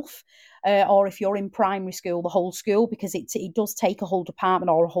yourself, or if you're in primary school, the whole school, because it does take a whole department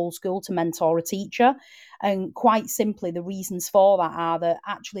or a whole school to mentor a teacher. And quite simply, the reasons for that are that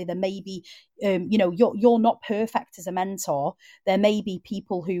actually there may be, you're not perfect as a mentor. There may be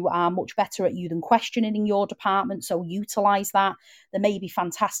people who are much better at you than questioning in your department, so utilise that. There may be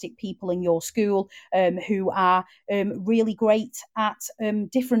fantastic people in your school who are really great at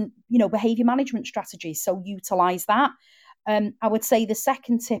different, behaviour management strategies, so utilise that. I would say the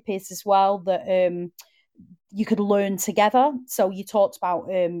second tip is as well that you could learn together. So you talked about,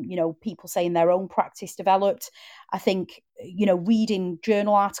 people saying their own practice developed. I think, reading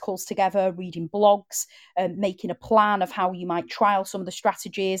journal articles together, reading blogs, making a plan of how you might trial some of the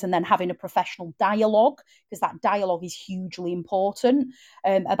strategies, and then having a professional dialogue, because that dialogue is hugely important,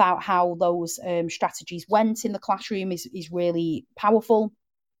 about how those strategies went in the classroom is really powerful.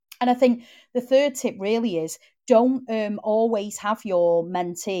 And I think the third tip really is, don't always have your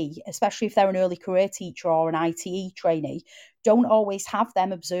mentee, especially if they're an early career teacher or an ITE trainee, don't always have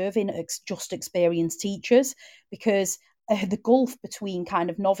them observing just experienced teachers, because the gulf between kind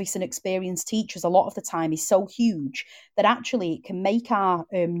of novice and experienced teachers a lot of the time is so huge that actually it can make our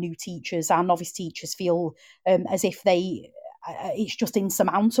new teachers, our novice teachers, feel as if it's just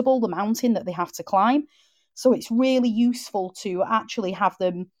insurmountable, the mountain that they have to climb. So it's really useful to actually have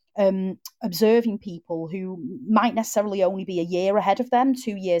them observing people who might necessarily only be a year ahead of them,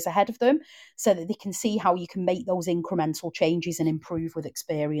 2 years ahead of them, so that they can see how you can make those incremental changes and improve with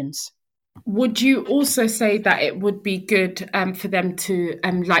experience. Would you also say that it would be good for them to,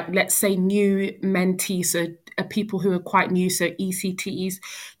 like, let's say, new mentees, so people who are quite new, so ECTs,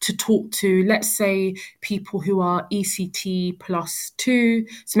 to talk to, let's say, people who are ECT +2,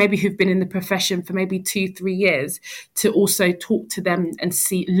 so maybe who've been in the profession for maybe 2-3 years, to also talk to them and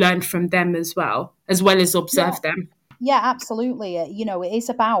learn from them as well as observe them? Yeah, absolutely. It is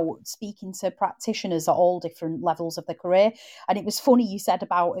about speaking to practitioners at all different levels of their career. And it was funny you said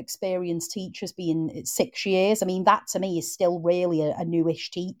about experienced teachers being 6 years. I mean, that to me is still really a newish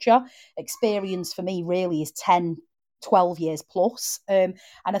teacher. Experience for me really is 10, 12 years plus. And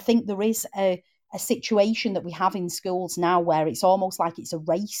I think there is a situation that we have in schools now where it's almost like it's a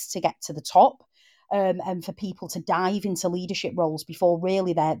race to get to the top. And for people to dive into leadership roles before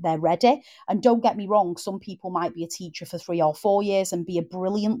really they're ready. And don't get me wrong, some people might be a teacher for 3 or 4 years and be a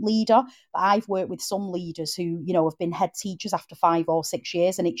brilliant leader. But I've worked with some leaders who, have been head teachers after 5 or 6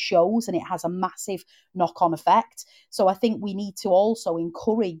 years, and it shows, and it has a massive knock-on effect. So I think we need to also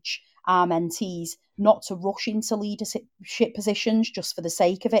encourage our mentees not to rush into leadership positions just for the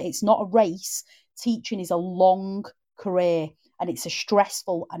sake of it. It's not a race. Teaching is a long career. And it's a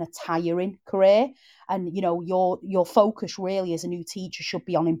stressful and a tiring career. And, your focus really as a new teacher should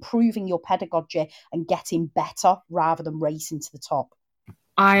be on improving your pedagogy and getting better rather than racing to the top.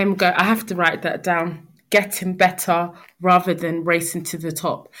 I have to write that down. Getting better rather than racing to the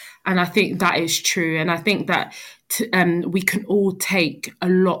top. And I think that is true. And I think that we can all take a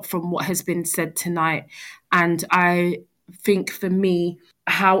lot from what has been said tonight. And I think for me,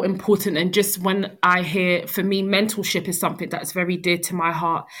 how important, and just when I hear, for me, mentorship is something that's very dear to my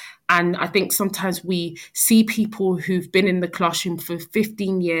heart. And I think sometimes we see people who've been in the classroom for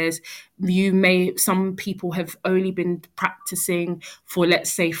 15 years. Some people have only been practicing for, let's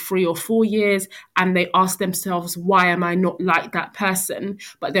say, 3 or 4 years, and they ask themselves, why am I not like that person?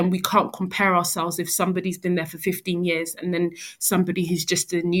 But then we can't compare ourselves if somebody's been there for 15 years and then somebody who's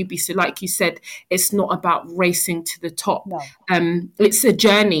just a newbie. So like you said, it's not about racing to the top. No. It's a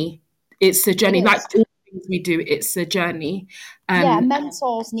journey. It's a journey. Like all things we do, it's a journey.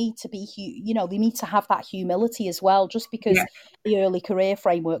 Mentors need to be, they need to have that humility as well. Just because the early career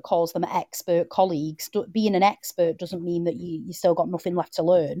framework calls them expert colleagues, being an expert doesn't mean that you still got nothing left to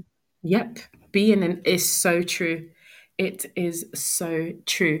learn. Yep, is so true. It is so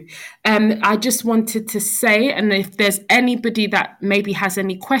true. I just wanted to say, and if there's anybody that maybe has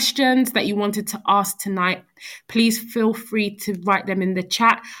any questions that you wanted to ask tonight, please feel free to write them in the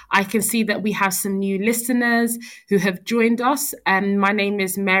chat. I can see that we have some new listeners who have joined us. My name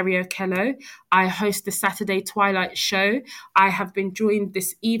is Mary Okello. I host the Saturday Twilight Show. I have been joined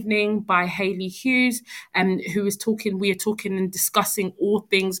this evening by Hayley Hughes, we are talking and discussing all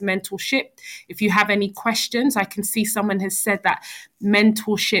things mentorship. If you have any questions, I can see someone has said that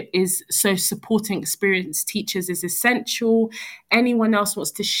mentorship is so supporting experienced teachers is essential. Anyone else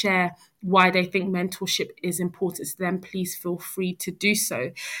wants to share why they think mentorship is important to them, please feel free to do so.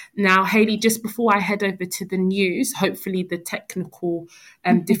 Now, Hayley, just before I head over to the news, hopefully the technical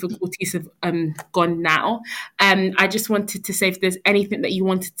difficulties have gone now. I just wanted to say, if there's anything that you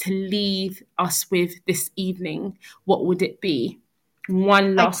wanted to leave us with this evening, what would it be?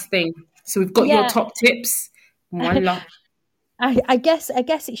 One last thing. So we've got your top tips. One last. I guess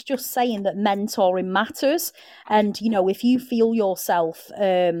it's just saying that mentoring matters. And, if you feel yourself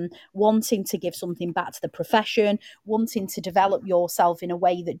wanting to give something back to the profession, wanting to develop yourself in a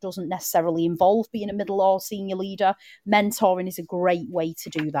way that doesn't necessarily involve being a middle or senior leader, mentoring is a great way to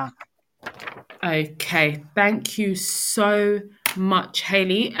do that. Okay, thank you so much,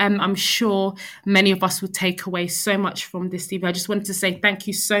 Hayley. I'm sure many of us will take away so much from this evening. I just wanted to say thank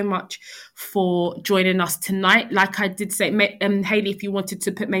you so much for joining us tonight. Like I did say, Hayley, if you wanted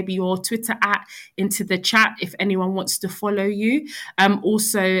to put maybe your Twitter into the chat, if anyone wants to follow you.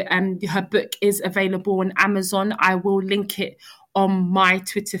 Also, her book is available on Amazon. I will link it on my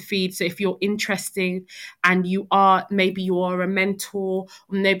Twitter feed. So if you're interested and you are a mentor, or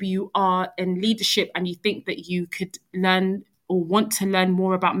maybe you are in leadership and you think that you could learn or want to learn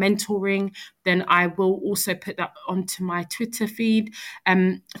more about mentoring, then I will also put that onto my Twitter feed.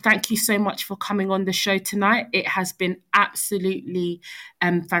 Thank you so much for coming on the show tonight. It has been absolutely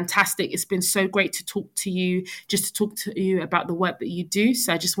fantastic. It's been so great to talk to you about the work that you do.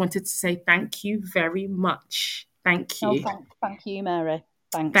 So I just wanted to say thank you very much. Thank you. Thank you, Mary.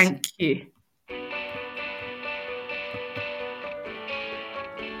 Thanks. Thank you.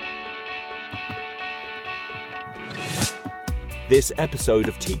 This episode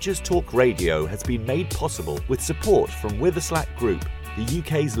of Teachers Talk Radio has been made possible with support from Witherslack Group, the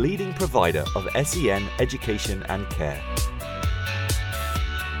UK's leading provider of SEN education and care.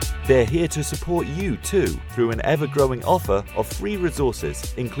 They're here to support you too through an ever-growing offer of free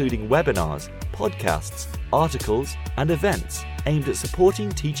resources, including webinars, podcasts, articles, and events aimed at supporting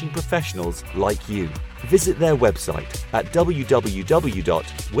teaching professionals like you. Visit their website at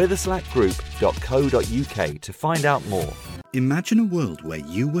www.witherslackgroup.co.uk to find out more. Imagine a world where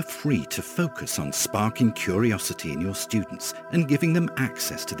you were free to focus on sparking curiosity in your students and giving them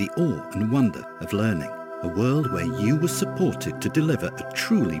access to the awe and wonder of learning. A world where you were supported to deliver a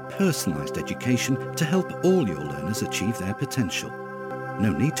truly personalised education to help all your learners achieve their potential.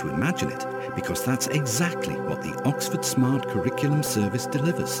 No need to imagine it, because that's exactly what the Oxford Smart Curriculum Service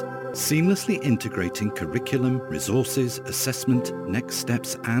delivers. Seamlessly integrating curriculum, resources, assessment, next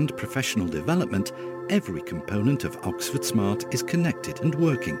steps and professional development, every component of Oxford Smart is connected and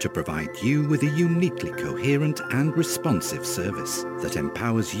working to provide you with a uniquely coherent and responsive service that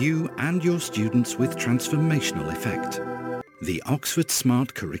empowers you and your students with transformational effect. The Oxford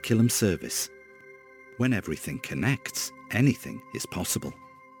Smart Curriculum Service. When everything connects, anything is possible.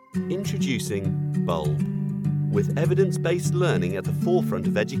 Introducing Bulb. With evidence-based learning at the forefront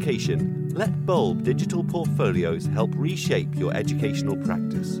of education, let Bulb digital portfolios help reshape your educational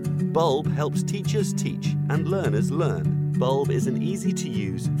practice. Bulb helps teachers teach and learners learn. Bulb is an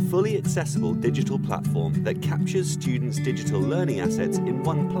easy-to-use, fully accessible digital platform that captures students' digital learning assets in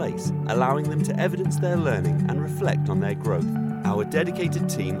one place, allowing them to evidence their learning and reflect on their growth. Our dedicated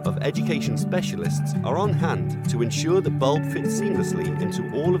team of education specialists are on hand to ensure that Bulb fits seamlessly into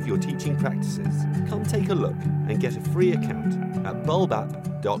all of your teaching practices. Come take a look and get a free account at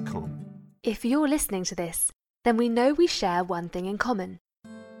bulbapp.com. If you're listening to this, then we know we share one thing in common: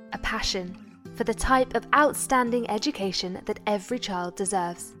 a passion for the type of outstanding education that every child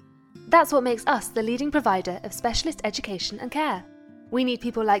deserves. That's what makes us the leading provider of specialist education and care. We need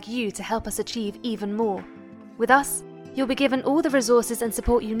people like you to help us achieve even more. With us, you'll be given all the resources and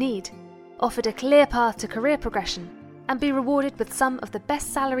support you need, offered a clear path to career progression, and be rewarded with some of the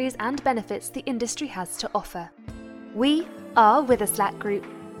best salaries and benefits the industry has to offer. We are Witherslack Group.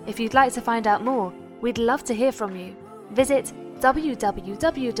 If you'd like to find out more, we'd love to hear from you. Visit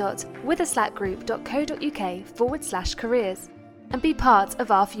www.witherslackgroup.co.uk/careers and be part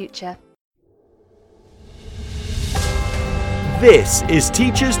of our future. This is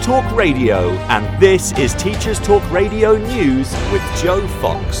Teachers Talk Radio, and this is Teachers Talk Radio News with Joe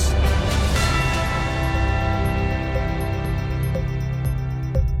Fox.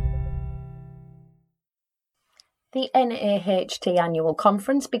 The NAHT annual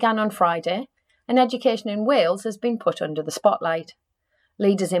conference began on Friday, and education in Wales has been put under the spotlight.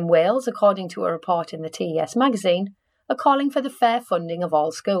 Leaders in Wales, according to a report in the TES magazine, are calling for the fair funding of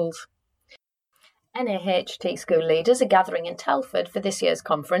all schools. NAHT school leaders are gathering in Telford for this year's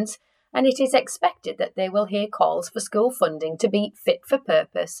conference, and it is expected that they will hear calls for school funding to be fit for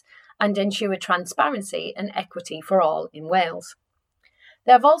purpose and ensure transparency and equity for all in Wales.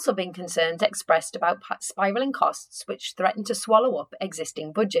 There have also been concerns expressed about spiralling costs which threaten to swallow up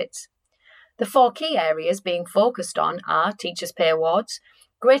existing budgets. The four key areas being focused on are teachers' pay awards,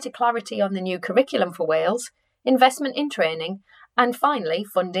 greater clarity on the new curriculum for Wales, investment in training, and finally,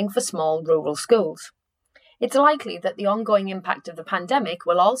 funding for small rural schools. It's likely that the ongoing impact of the pandemic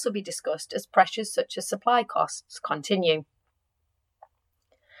will also be discussed as pressures such as supply costs continue.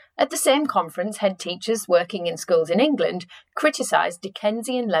 At the same conference, head teachers working in schools in England criticised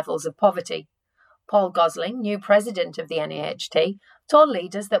Dickensian levels of poverty. Paul Gosling, new president of the NAHT, told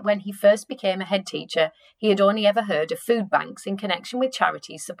leaders that when he first became a head teacher, he had only ever heard of food banks in connection with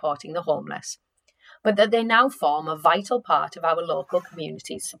charities supporting the homeless, but that they now form a vital part of our local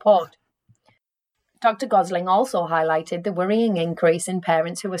community's support. Dr. Gosling also highlighted the worrying increase in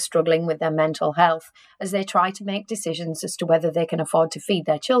parents who are struggling with their mental health as they try to make decisions as to whether they can afford to feed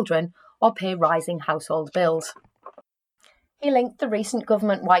their children or pay rising household bills. He linked the recent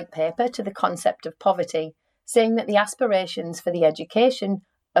government white paper to the concept of poverty, saying that the aspirations for the education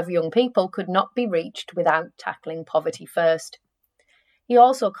of young people could not be reached without tackling poverty first. He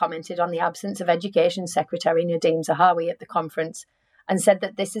also commented on the absence of Education Secretary Nadhim Zahawi at the conference and said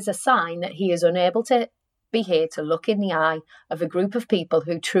that this is a sign that he is unable to be here to look in the eye of a group of people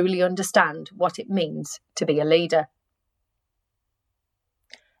who truly understand what it means to be a leader.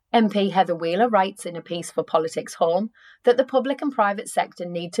 MP Heather Wheeler writes in a piece for Politics Home that the public and private sector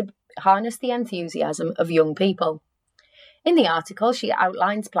need to harness the enthusiasm of young people. In the article, she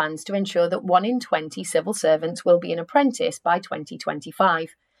outlines plans to ensure that 1 in 20 civil servants will be an apprentice by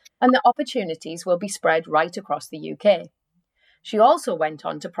 2025, and that opportunities will be spread right across the UK. She also went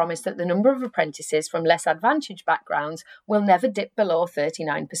on to promise that the number of apprentices from less advantaged backgrounds will never dip below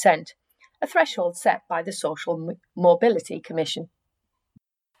 39%, a threshold set by the Social Mobility Commission.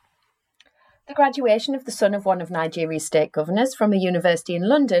 The graduation of the son of one of Nigeria's state governors from a university in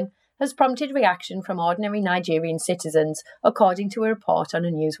London has prompted reaction from ordinary Nigerian citizens, according to a report on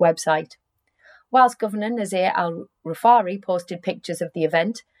a news website. Whilst Governor Nasir al-Rufai posted pictures of the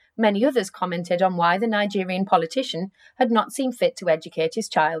event, many others commented on why the Nigerian politician had not seen fit to educate his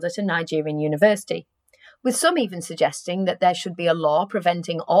child at a Nigerian university, with some even suggesting that there should be a law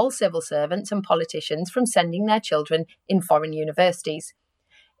preventing all civil servants and politicians from sending their children in foreign universities,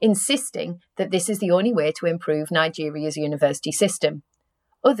 insisting that this is the only way to improve Nigeria's university system.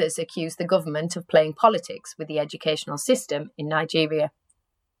 Others accuse the government of playing politics with the educational system in Nigeria.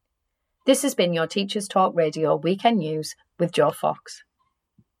 This has been your Teachers Talk Radio Weekend News with Joe Fox.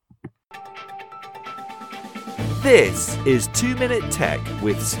 This is 2 Minute Tech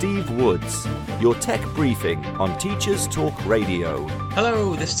with Steve Woods, your tech briefing on Teachers Talk Radio.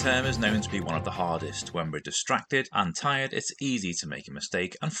 Hello, this term is known to be one of the hardest. When we're distracted and tired, it's easy to make a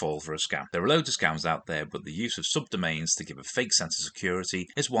mistake and fall for a scam. There are loads of scams out there, but the use of subdomains to give a fake sense of security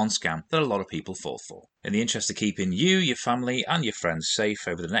is one scam that a lot of people fall for. In the interest of keeping you, your family and your friends safe,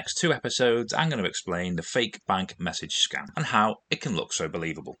 over the next 2 episodes, I'm going to explain the fake bank message scam and how it can look so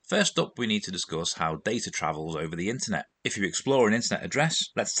believable. First up, we need to discuss how data travels over the internet. If you explore an internet address,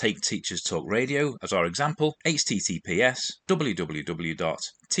 let's take Teachers Talk Radio as our example,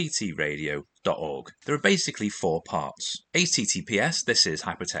 https://www.ttradio.org. There are basically 4 parts. HTTPS, this is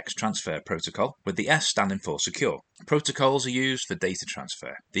Hypertext Transfer Protocol, with the S standing for secure. Protocols are used for data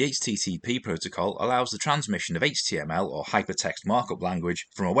transfer. The HTTP protocol allows the transmission of HTML or hypertext markup language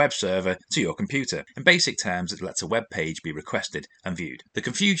from a web server to your computer. In basic terms, it lets a web page be requested and viewed. The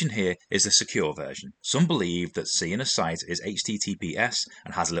confusion here is the secure version. Some believe that seeing a site is HTTPS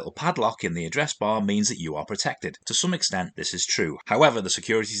and has a little padlock in the address bar means that you are protected. To some extent, this is true. However, the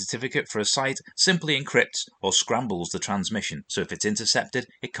security certificate for a site simply encrypts or scrambles the transmission, so if it's intercepted,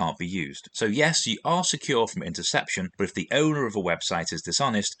 it can't be used. So yes, you are secure from interception, but if the owner of a website is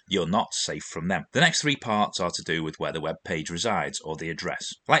dishonest, you're not safe from them. The next 3 parts are to do with where the web page resides, or the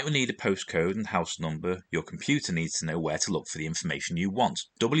address. Like we need a postcode and house number, your computer needs to know where to look for the information you want.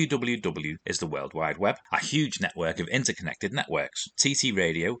 www is the World Wide Web, a huge network of interconnected networks. TT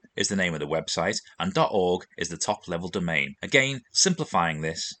Radio is the name of the website, and .org is the top-level domain. Again, simplifying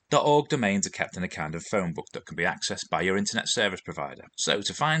this, .org domains are kept in a kind of phone book that can be accessed by your internet service provider. So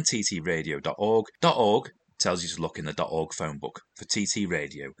to find ttradio.org tells you to look in the .org phone book for TT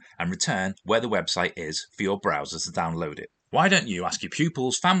Radio and return where the website is for your browser to download it. Why don't you ask your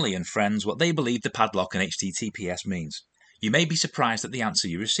pupils, family and friends what they believe the padlock and HTTPS means? You may be surprised at the answer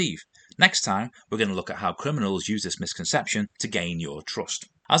you receive. Next time, we're going to look at how criminals use this misconception to gain your trust.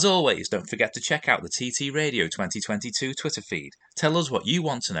 As always, don't forget to check out the TT Radio 2022 Twitter feed. Tell us what you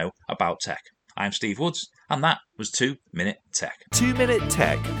want to know about tech. I'm Steve Woods, and that was 2 Minute Tech. 2 Minute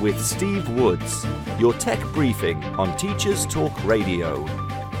Tech with Steve Woods, your tech briefing on Teachers Talk Radio.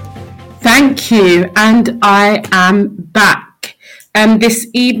 Thank you, and I am back. This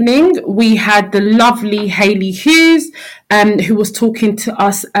evening we had the lovely Hayley Hughes, who was talking to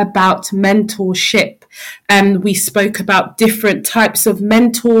us about mentorship. We spoke about different types of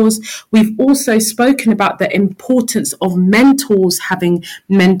mentors. We've also spoken about the importance of mentors having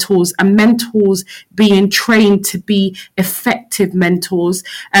mentors and mentors being trained to be effective mentors.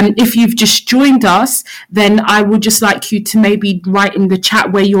 If you've just joined us, then I would just like you to maybe write in the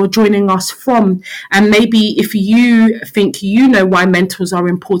chat where you're joining us from. And maybe if you think you know why mentors are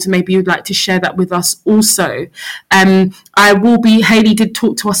important, maybe you'd like to share that with us also. Hayley did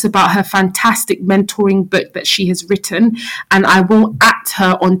talk to us about her fantastic mentoring book that she has written, and I will at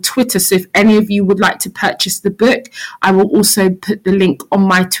her on Twitter. So if any of you would like to purchase the book, I will also put the link on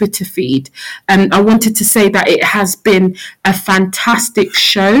my Twitter feed. I wanted to say that it has been a fantastic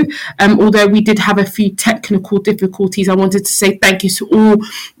show. Although we did have a few technical difficulties, I wanted to say thank you to all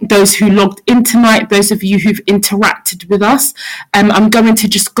those who logged in tonight, those of you who've interacted with us. I'm going to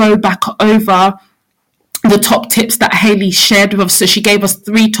just go back over the top tips that Hayley shared with us. So she gave us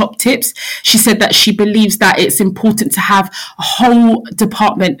 3 top tips. She said that she believes that it's important to have a whole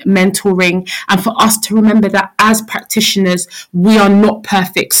department mentoring, and for us to remember that as practitioners, we are not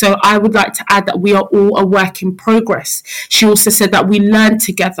perfect. So I would like to add that we are all a work in progress. She also said that we learn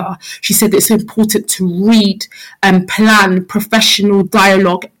together. She said it's important to read and plan, professional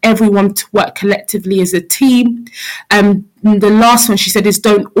dialogue, everyone to work collectively as a team. The last one she said is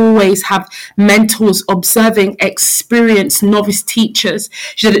don't always have mentors observing experienced novice teachers.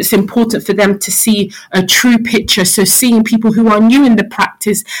 She said it's important for them to see a true picture. So seeing people who are new in the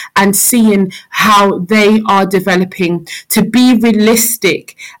practice and seeing how they are developing, to be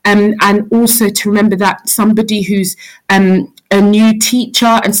realistic, and also to remember that somebody who's a new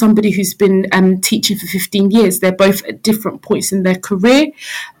teacher and somebody who's been teaching for 15 years. They're both at different points in their career.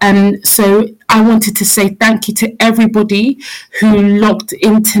 So I wanted to say thank you to everybody who logged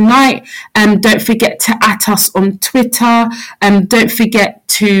in tonight. Don't forget to @ us on Twitter. Don't forget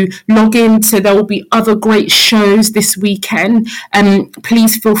to log in. So there will be other great shows this weekend.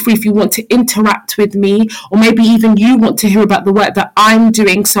 Please feel free if you want to interact with me, or maybe even you want to hear about the work that I'm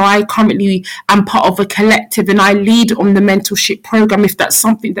doing. So I currently am part of a collective and I lead on the mentorship program. If that's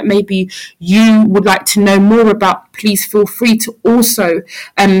something that maybe you would like to know more about, please feel free to also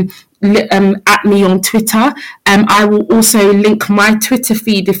at me on Twitter. I will also link my Twitter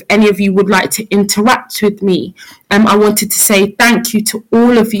feed if any of you would like to interact with me. I wanted to say thank you to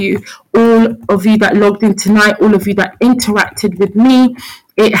all of you that logged in tonight, all of you that interacted with me.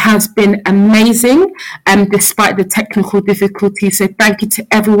 It has been amazing, despite the technical difficulties. So thank you to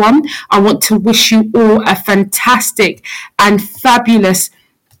everyone. I want to wish you all a fantastic and fabulous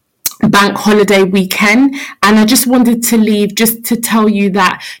bank holiday weekend, and I just wanted to leave just to tell you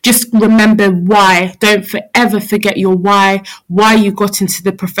that just remember why. Don't ever forget your why you got into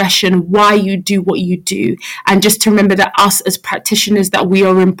the profession, why you do what you do, and just to remember that us as practitioners, that we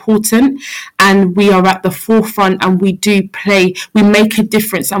are important and we are at the forefront, and we make a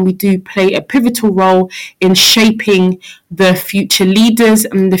difference, and we do play a pivotal role in shaping the future leaders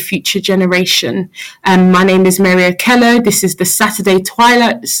and the future generation. My name is Maria Keller. This is the Saturday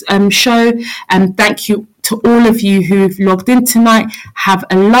Twilight show, and thank you to all of you who've logged in tonight. Have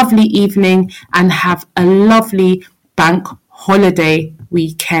a lovely evening and have a lovely bank holiday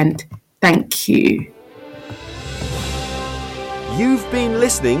weekend. Thank you. You've been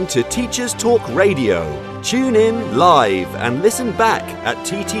listening to Teachers Talk Radio. Tune in live and listen back at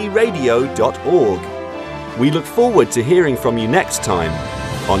ttradio.org. We look forward to hearing from you next time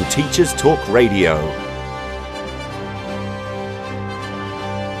on Teachers Talk Radio.